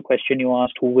 the question you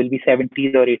asked, who will be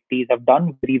 70s or 80s, have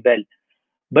done very well.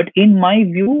 But in my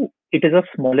view, it is a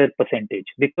smaller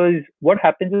percentage, because what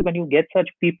happens is when you get such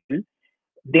people,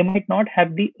 they might not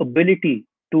have the ability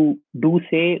to do,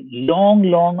 say,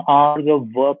 long hours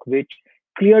of work, which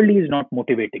clearly is not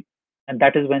motivating. And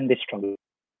that is when they struggle.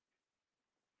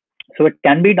 So it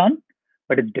can be done,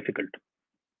 but it's difficult.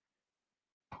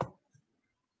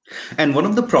 And one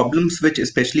of the problems which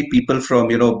especially people from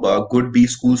good B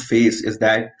schools face is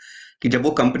that कि जब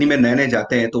वो company में नए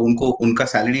जाते हैं तो उनका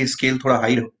salary scale थोड़ा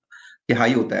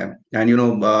हाई होता है,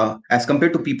 and as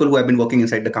compared to people who have been working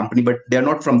inside the company but they are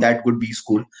not from that good B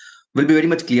school, will be very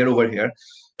much clear over here.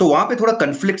 तो वहां पे थोड़ा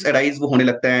conflicts arise वो होने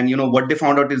लगता है, and what they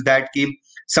found out is that कि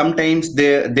sometimes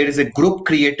there is a group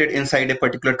created inside a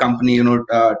particular company,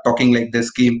 talking like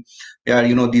this कि yeah,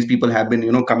 these people have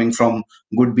been coming from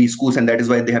good B schools and that is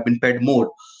why they have been paid more.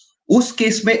 उस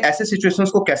case में ऐसे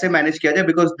situations को कैसे manage किया जाए,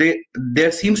 because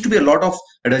there seems to be a lot of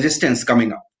resistance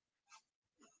coming up.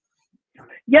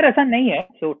 Yeah, ऐसा नहीं है.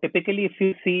 So typically, if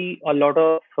you see a lot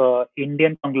of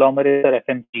Indian conglomerates or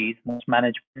FMCs, most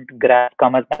management grads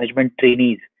come as management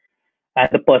trainees, and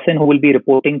the person who will be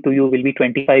reporting to you will be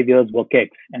 25 years work ex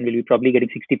and will be probably getting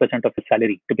 60% of his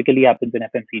salary. Typically happens in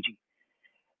FMCG.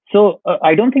 So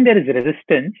I don't think there is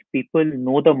resistance. People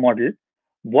know the model.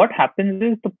 What happens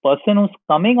is the person who's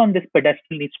coming on this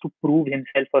pedestal needs to prove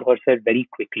himself or herself very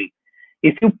quickly.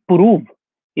 If you prove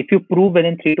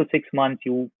within 3 to 6 months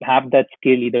you have that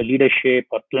skill, either leadership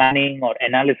or planning or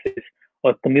analysis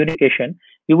or communication,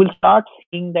 you will start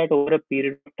seeing that over a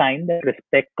period of time that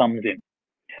respect comes in.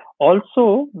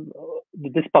 Also,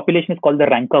 this population is called the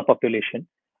ranker population.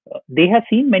 They have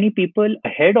seen many people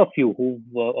ahead of you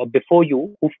before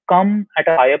you who've come at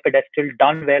a higher pedestal,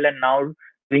 done well, and now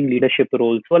doing leadership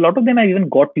roles. So a lot of them have even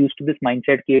got used to this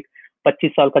mindset कि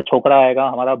 25 साल का छोकरा आएगा,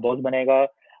 हमारा boss बनेगा,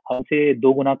 हमसे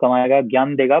 2 गुना कमाएगा,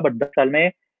 ज्ञान देगा, but 10 साल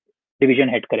में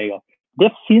division head करेगा.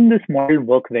 They've seen this model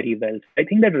work very well. I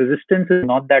think that resistance is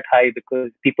not that high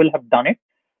because people have done it.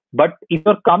 But if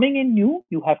you're coming in new,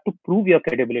 you have to prove your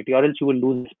credibility, or else you will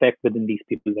lose respect within these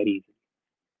people very easily.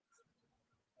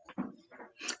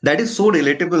 That is so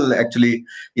relatable actually.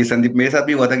 ये संदीप मेरे साथ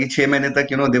भी हुआ था कि 6 महीने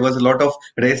तक there was a lot of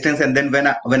resistance, and then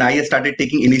when I started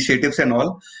taking initiatives and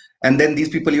all, and then these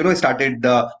people started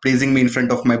praising me in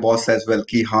front of my boss as well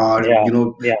कि हाँ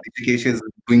Rishikesh is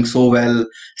doing so well,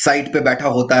 site पे बैठा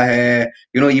होता है,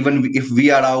 even if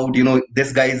we are out,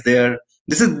 this guy is there.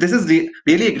 This is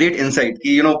really a great insight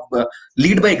कि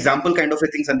lead by example kind of a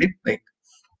thing, Sandeep, like.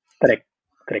 Correct.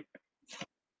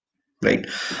 Right.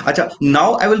 अच्छा,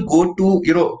 now I will go to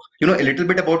a little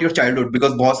bit about your childhood,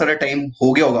 because बहुत सारा time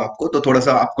हो गया होगा आपको, तो थोड़ा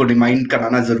सा आपको remind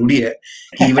कराना जरूरी है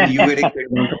कि even you were a kid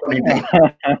once upon a time.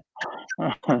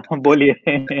 बोलिए.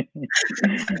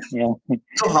 Yeah.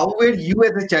 So how were you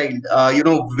as a child?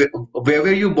 Where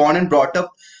were you born and brought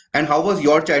up, and how was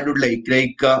your childhood like?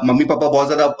 Like mummy papa बहुत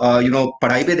ज़्यादा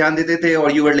पढ़ाई पे ध्यान देते थे, or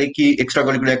you were like कि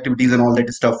extracurricular activities and all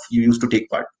that stuff you used to take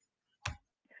part?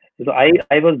 So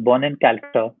I was born in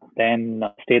Calcutta, then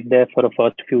stayed there for the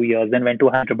first few years, then went to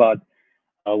Hyderabad,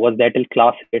 was there till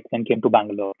class 8, then came to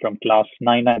Bangalore. From class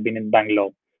 9, I've been in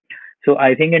Bangalore. So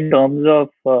I think in terms of,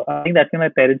 I think that's why my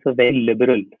parents were very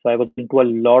liberal. So I was into a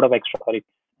lot of extracurriculars,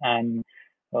 and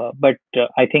but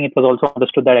I think it was also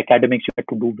understood that academics you had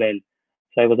to do well.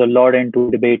 So I was a lot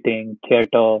into debating,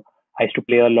 theater. I used to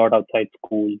play a lot outside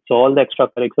school. So all the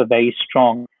extracurriculars were very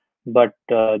strong, but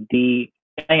the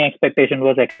my expectation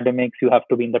was academics, you have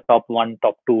to be in the top 1,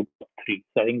 top 2, top 3.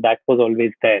 So I think that was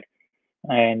always there.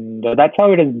 and that's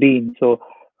how it has been. So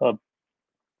uh,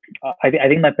 I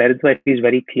think my parents were at least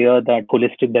very clear that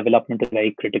holistic development is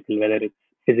very critical, whether it's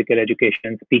physical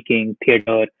education, speaking,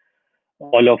 theater,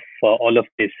 all of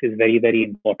this is very very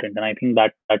important, and I think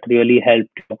that really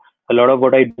helped. A lot of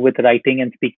what I do with writing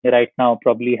and speaking right now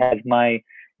probably has my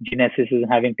genesis in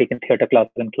having taken theater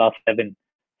classes in class 7.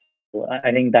 So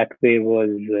I think that way was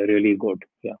really good.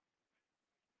 Yeah,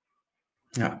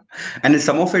 Yeah, and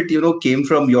some of it, came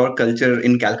from your culture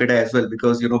in Calcutta as well,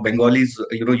 because Bengalis,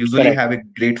 usually correct, have a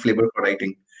great flavor for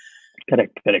writing.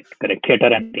 correct. Theater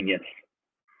and writing, yes.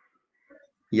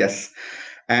 Yes,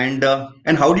 and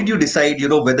how did you decide,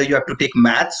 whether you have to take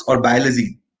maths or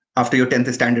biology after your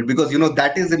 10th standard? Because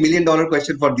that is $1 million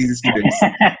question for these students.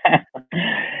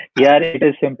 Yeah, it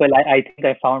is simple. I think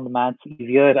I found maths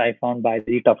easier. I found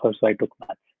biology tougher, so I took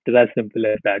maths. It's as simple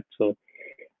as that. So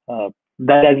uh,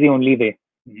 that's the only way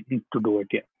to do it.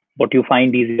 Yeah, what you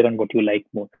find easier and what you like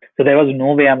more. So there was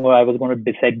no way I was going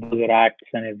to dissect those rats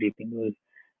and everything. There was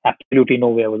absolutely no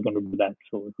way I was going to do that.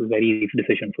 So it was a very easy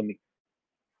decision for me.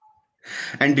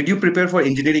 And did you prepare for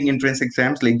engineering entrance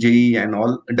exams like JEE and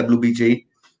all, WBJ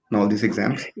and all these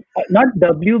exams? Not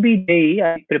WBJE.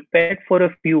 I prepared for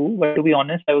a few, but to be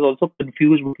honest, I was also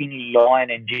confused between law and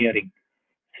engineering.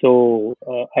 So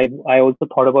I also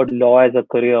thought about law as a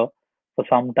career for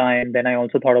some time. Then I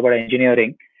also thought about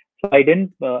engineering. So I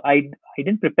didn't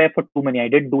prepare for too many. I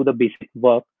did do the basic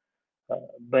work,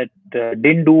 but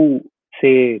didn't do,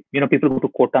 say, people go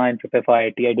to Kota and prepare for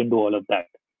IIT. I didn't do all of that.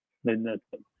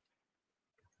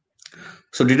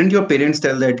 So didn't your parents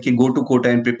tell that ki go to Kota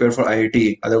and prepare for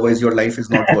IIT, otherwise your life is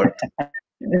not worth?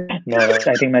 No, I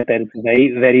think my parents were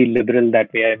very, very liberal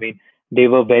that way. I mean, they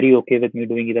were very okay with me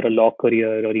doing either a law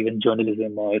career or even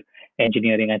journalism or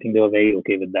engineering. I think they were very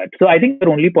okay with that. So I think their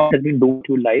only point has been do what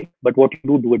you like, but what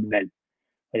you do it well.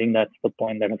 I think that's the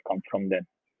point that has come from them.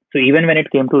 So even when it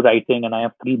came to writing, and I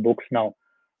have 3 books now,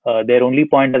 their only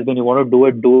point has been you want to do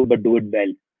it, but do it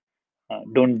well.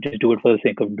 Don't just do it for the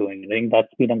sake of doing it. I think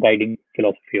that's been a guiding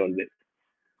philosophy always.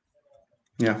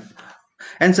 Yeah.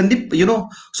 And Sandeep,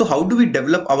 so how do we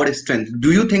develop our strength?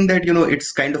 Do you think that,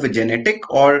 it's kind of a genetic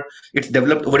or it's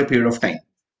developed over a period of time?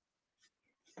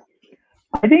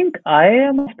 I think I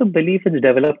am of the belief it's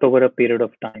developed over a period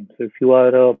of time. So if you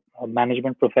are a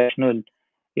management professional,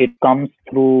 it comes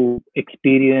through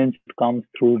experience, it comes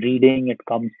through reading, it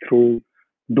comes through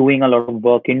doing a lot of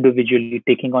work individually,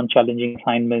 taking on challenging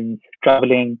assignments,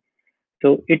 traveling.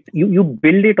 So you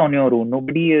build it on your own.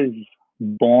 Nobody is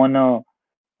born a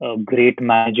great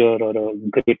manager or a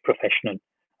great professional.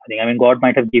 I mean, God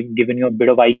might have given you a bit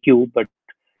of IQ, but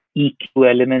EQ,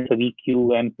 elements of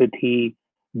EQ, empathy,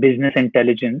 business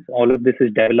intelligence, all of this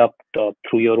is developed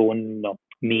through your own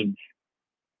means.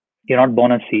 You're not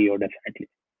born a CEO, definitely.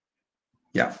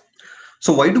 Yeah.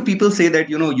 So why do people say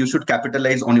that, you should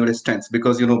capitalize on your strengths?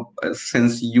 Because,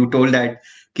 since you told that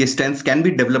strengths can be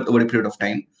developed over a period of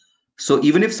time. So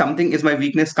even if something is my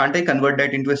weakness, can't I convert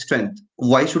that into a strength?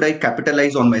 Why should I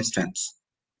capitalize on my strengths?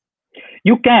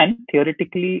 You can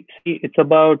theoretically see it's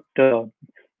about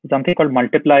something called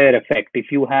multiplier effect.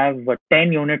 If you have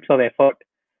 10 units of effort,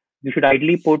 you should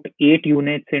ideally put 8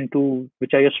 units into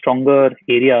which are your stronger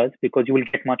areas because you will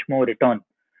get much more return.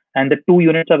 And the 2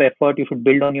 units of effort you should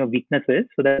build on your weaknesses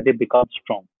so that they become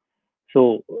strong.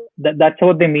 So that's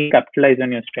what they mean capitalize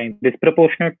on your strength.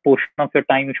 Disproportionate portion of your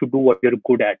time you should do what you're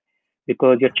good at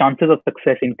because your chances of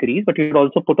success increase, but you should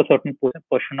also put a certain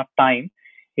portion of time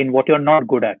in what you're not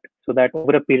good at so that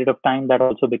over a period of time that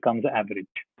also becomes average.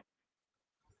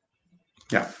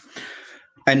 Yeah.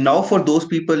 And now for those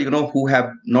people, who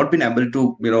have not been able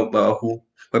to, who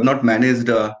have not managed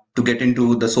to get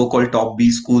into the so-called top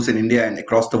B schools in India and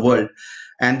across the world,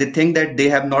 and they think that they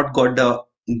have not got the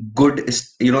good,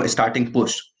 starting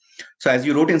push. So as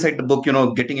you wrote inside the book,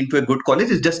 getting into a good college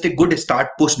is just a good start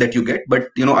push that you get, but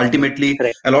ultimately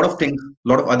Correct. a lot of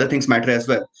other things matter as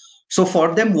well. So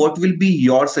for them, what will be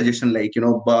your suggestion? Like,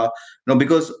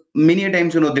 because many a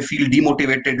times, they feel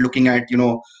demotivated looking at,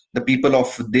 the people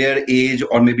of their age,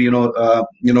 or maybe who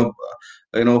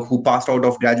passed out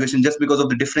of graduation, just because of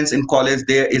the difference in college.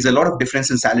 There is a lot of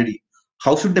difference in salary.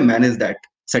 How should they manage that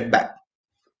setback?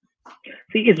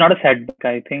 See, it's not a setback.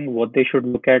 I think what they should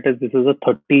look at is this is a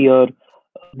 30-year,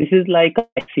 this is like a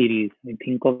test series. I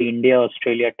think of the India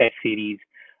Australia test series.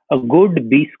 A good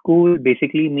B school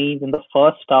basically means in the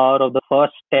first hour of the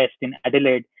first test in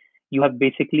Adelaide, you have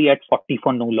basically at 40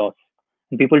 for no loss.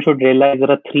 And people should realize there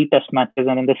are 3 test matches,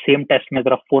 and in the same test match,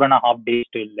 there are 4.5 days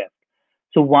still left.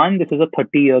 So, one, this is a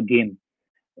 30-year game.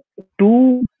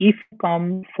 Two, if you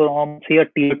come from, say, a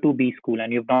tier 2 B school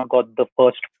and you've not got the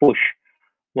first push,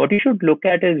 What you should look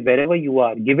at is wherever you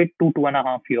are, give it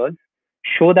 2.5 years,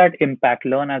 show that impact,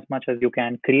 learn as much as you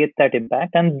can, create that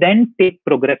impact, and then take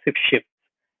progressive shifts.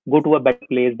 Go to a better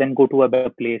place, then go to a better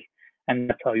place, and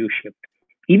that's how you shift.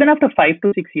 Even after 5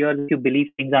 to 6 years, if you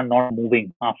believe things are not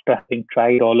moving after having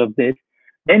tried all of this,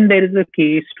 then there is a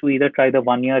case to either try the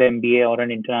 1 year MBA or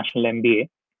an international MBA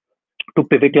to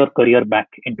pivot your career back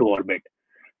into orbit.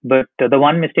 But the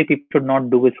one mistake you should not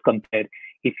do is compare.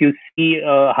 If you see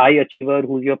a high achiever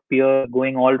who's your peer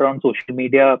going all around social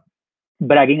media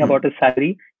bragging about his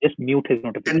salary, just mute his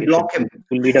And notification. block him.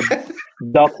 You'll lead a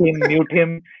block him, mute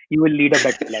him. You will lead a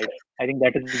better life. I think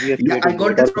that is the easiest Yeah, way to I do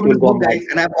got it, this or from you'll the go book, mad. guys,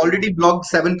 and I've already blocked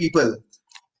 7 people.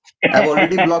 I've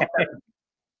already blocked 7.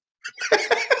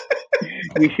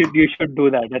 You should do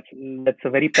that. That's a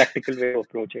very practical way to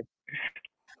approach it.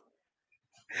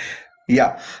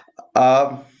 Yeah.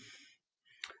 Um,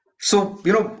 so,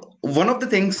 one of the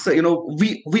things,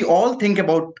 we all think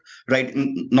about, right?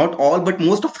 Not all, but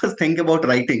most of us think about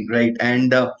writing, right?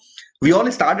 And we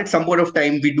all start at some point of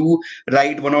time. We do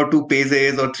write 1 or 2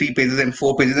 pages or 3 pages and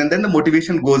 4 pages, and then the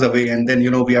motivation goes away, and then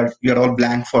we are all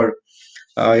blank for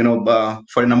a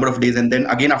number of days, and then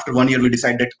again after 1 year we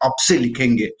decide that अब से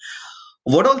लिखेंगे.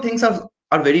 What all things are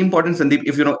very important, Sandeep,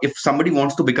 if somebody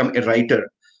wants to become a writer?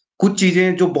 कुछ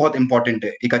चीजें जो बहुत important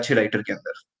है एक अच्छे राइटर के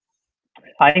अंदर.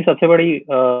 I think सबसे बड़ी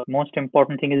most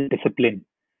important thing is discipline.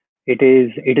 It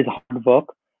is hard work,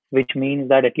 which means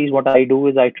that at least what I do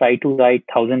is I try to write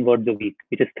 1,000 words a week,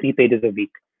 which is 3 pages a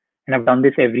week, and I've done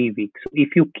this every week. So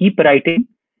if you keep writing,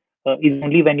 is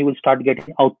only when you will start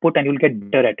getting output and you'll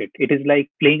get better at it. It is like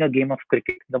playing a game of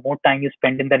cricket. The more time you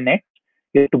spend in the net,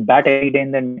 you have to bat every day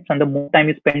in the nets, and the more time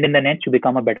you spend in the nets, you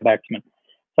become a better batsman.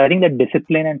 So I think that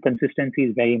discipline and consistency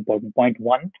is very important. Point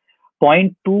one.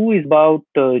 Point two is about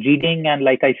reading, and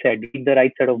like I said, read the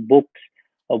right set of books,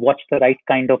 watch the right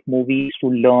kind of movies to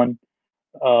learn.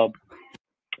 Uh,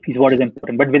 is what is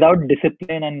important. But without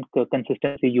discipline and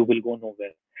consistency, you will go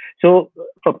nowhere. So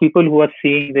for people who are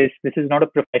seeing this, this is not a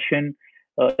profession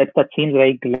that seems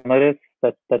very glamorous,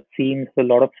 that seems a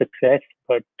lot of success.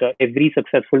 But every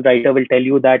successful writer will tell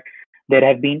you that there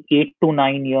have been 8 to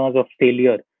 9 years of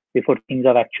failure before things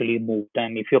have actually moved.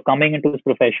 And if you're coming into this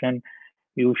profession,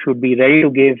 you should be ready to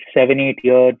give 7, 8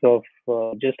 years of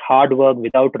just hard work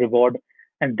without reward,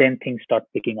 and then things start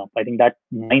picking up. I think that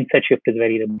mindset shift is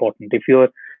very important. If you're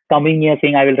coming here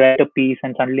saying I will write a piece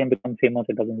and suddenly I'm become famous,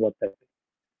 it doesn't work that way.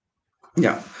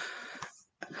 Yeah.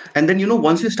 And then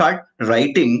once you start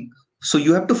writing, so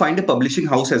you have to find a publishing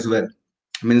house as well,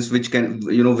 means which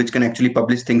can actually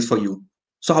publish things for you.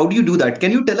 So how do you do that?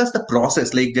 Can you tell us the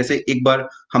process? Like जैसे एक बार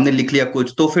हमने लिख लिया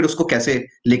कुछ, तो फिर उसको कैसे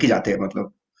लेके जाते हैं,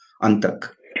 मतलब अंत तक?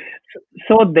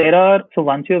 So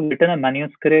once you have written a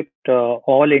manuscript,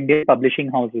 all Indian publishing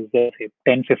houses, there are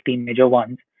 10, 15 major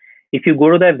ones. If you go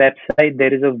to their website,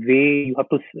 there is a way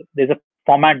there's a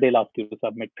format they'll ask you to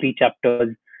submit: 3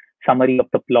 chapters, summary of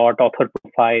the plot, author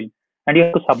profile, and you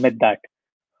have to submit that.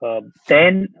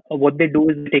 Then what they do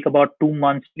is they take about 2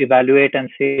 months to evaluate and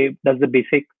say, does the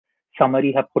basic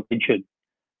summary have potential?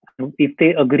 If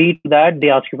they agree to that, they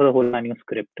ask you for the whole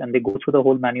manuscript, and they go through the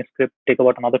whole manuscript, take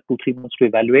about another 2, 3 months to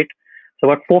evaluate. So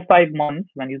about 4, 5 months,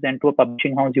 when you send to a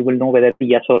publishing house, you will know whether it's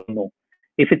yes or no.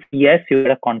 If it's yes, you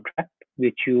get a contract,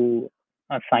 which you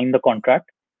sign the contract.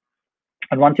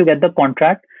 And once you get the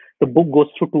contract, the book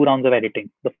goes through 2 rounds of editing.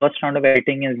 The first round of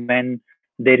editing is when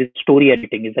there is story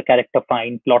editing. Is the character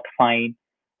fine, plot fine,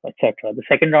 etc. The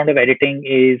second round of editing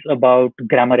is about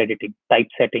grammar editing,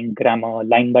 typesetting, grammar,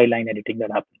 line by line editing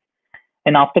that happens.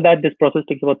 And after that, this process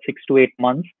takes about 6 to 8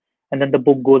 months, and then the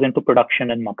book goes into production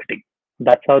and marketing.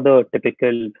 That's how the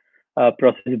typical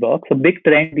process works. A big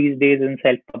trend these days in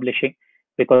self-publishing,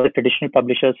 because the traditional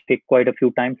publishers take quite a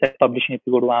few times. Self-publishing, if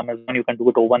you go to Amazon, you can do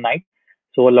it overnight.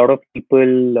 So a lot of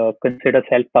people consider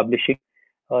self-publishing.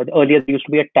 Earlier, there used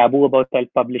to be a taboo about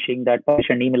self-publishing, that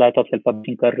publisher nahi mila to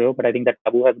self-publishing kar rahe ho, but I think that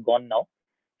taboo has gone now.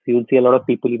 So you'll see a lot of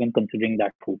people even considering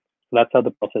that too. So that's how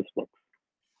the process works.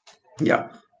 Yeah.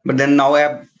 But then now I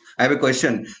have a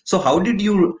question. So how did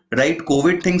you write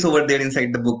COVID things over there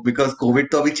inside the book? Because COVID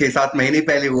तो अभी 6-7 महीने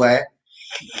पहले हुआ है.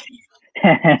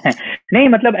 नहीं,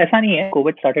 मतलब ऐसा नहीं है.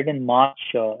 COVID started in March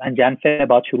and Jan से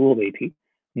बात शुरू हो गई थी.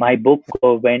 My book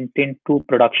went into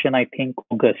production, I think,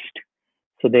 August.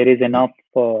 So there is enough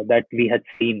that we had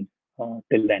seen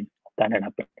till then that had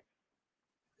happened.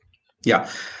 Yeah.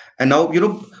 And now,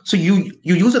 so you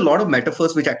use a lot of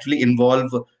metaphors which actually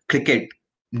involve cricket.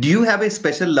 Do you have a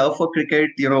special love for cricket?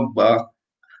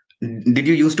 Did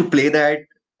you used to play that?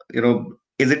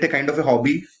 Is it a kind of a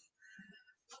hobby?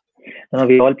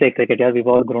 We all play cricket. Yeah, we've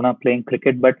all grown up playing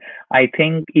cricket, but I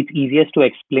think it's easiest to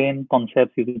explain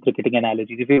concepts using cricketing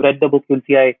analogies. If you've read the book, you'll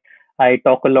see I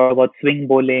talk a lot about swing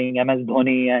bowling, MS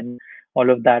Dhoni, and all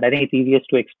of that. I think it's easiest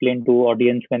to explain to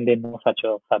audience when they know such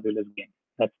a fabulous game.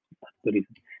 That's the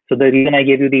reason. So the reason I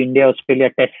gave you the India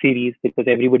Australia Test series, because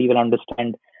everybody will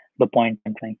understand the point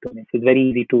I'm trying to make. So it's very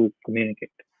easy to communicate.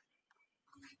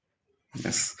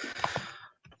 Yes.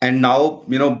 And now,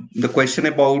 the question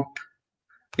about,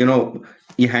 you know,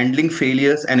 you handling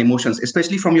failures and emotions,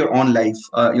 especially from your own life,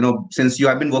 since you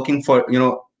have been working for,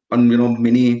 on,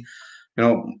 many,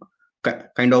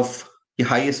 kind of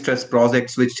high stress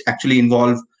projects, which actually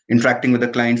involve interacting with the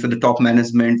clients, with the top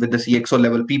management, with the CXO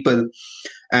level people.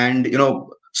 And,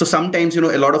 so sometimes,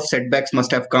 a lot of setbacks must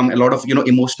have come, a lot of,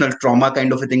 emotional trauma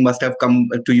kind of a thing must have come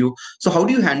to you. So how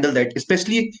do you handle that?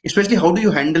 Especially how do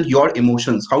you handle your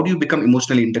emotions? How do you become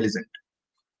emotionally intelligent?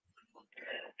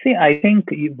 See, I think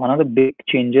one of the big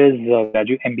changes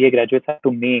MBA graduates have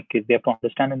to make is they have to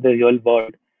understand in the real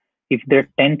world, if there are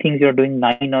 10 things you're doing,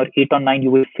 9 or 8 or 9,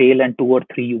 you will fail, and 2 or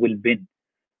 3, you will win.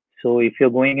 So if you're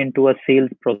going into a sales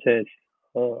process,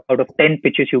 out of 10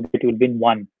 pitches you get, you'll win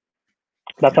 1.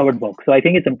 That's how it works. So I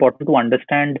think it's important to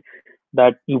understand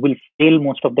that you will fail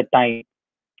most of the time,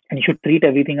 and you should treat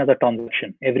everything as a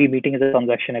transaction. Every meeting is a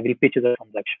transaction, every pitch is a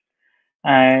transaction.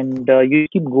 And you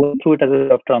keep going through it as a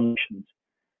set of transactions,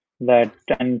 that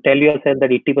and tell yourself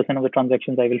that 80% of the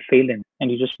transactions I will fail in, and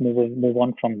you just move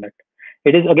on from that.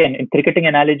 It is, again, in cricketing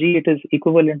analogy, it is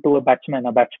equivalent to a batsman.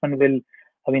 A batsman will,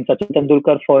 Sachin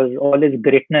Tendulkar, for all his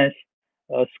greatness,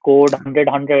 scored 100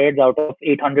 hundreds out of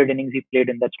 800 innings he played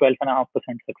in. That's 12.5%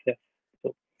 success.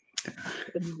 So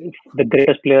if the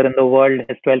greatest player in the world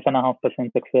has 12.5%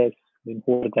 success, then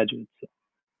who are graduates? So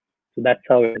that's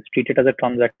how it is. Treat it as a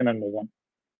transaction and move on.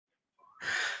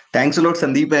 Thanks a lot,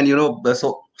 Sandeep. And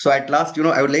so at last,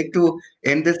 I would like to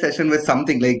end this session with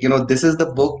something like, this is the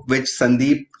book which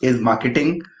Sandeep is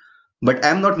marketing, but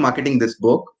I'm not marketing this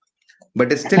book.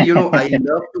 But still, I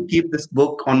love to keep this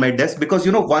book on my desk because,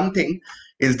 one thing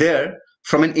is there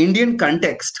from an Indian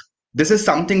context. This is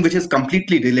something which is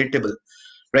completely relatable,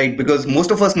 right? Because most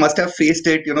of us must have faced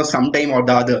it, sometime or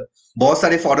the other. बहुत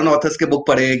सारे foreign authors के book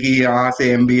पढ़े कि यहाँ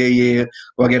से MBA ये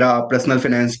वगैरह personal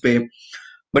finance पे,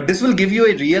 but this will give you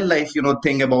a real life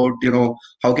thing about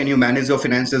how can you manage your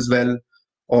finances well,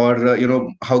 or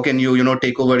how can you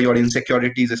take over your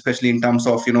insecurities, especially in terms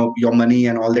of your money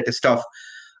and all that stuff.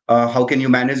 How can you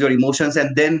manage your emotions,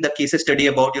 and then the case study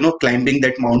about climbing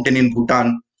that mountain in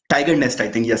Bhutan, tiger nest, I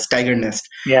think. Yes, tiger nest.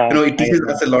 Yeah, It teaches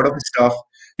us a lot of stuff.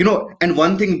 And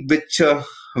one thing which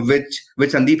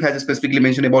Sandeep has specifically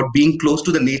mentioned about being close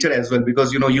to the nature as well,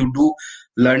 because you do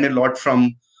learn a lot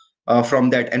from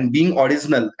that, and being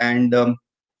original, and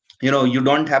you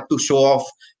don't have to show off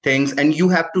things, and you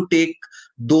have to take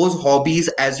those hobbies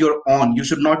as your own. You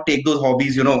should not take those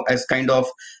hobbies as kind of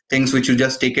things which you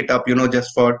just take it up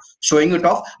just for showing it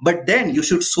off, but then you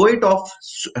should show it off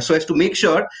so as to make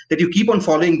sure that you keep on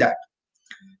following that.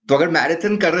 तो अगर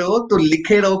marathon कर रहे हो तो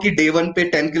लिखे रहो कि day 1 पे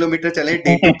 10 किलोमीटर चले,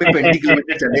 डे 2 पे 20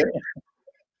 किलोमीटर चले.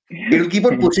 It will keep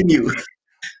on pushing you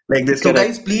like this. So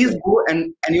guys, please go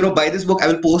and buy this book. I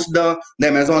will post the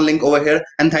Amazon link over here.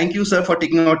 And thank you, sir, for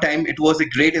taking our time. It was a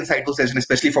great insightful session,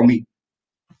 especially for me.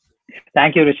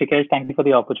 Thank you, Rishikesh. Thank you for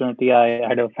the opportunity. I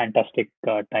had a fantastic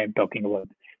time talking about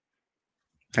this.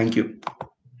 Thank you.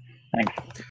 Thanks.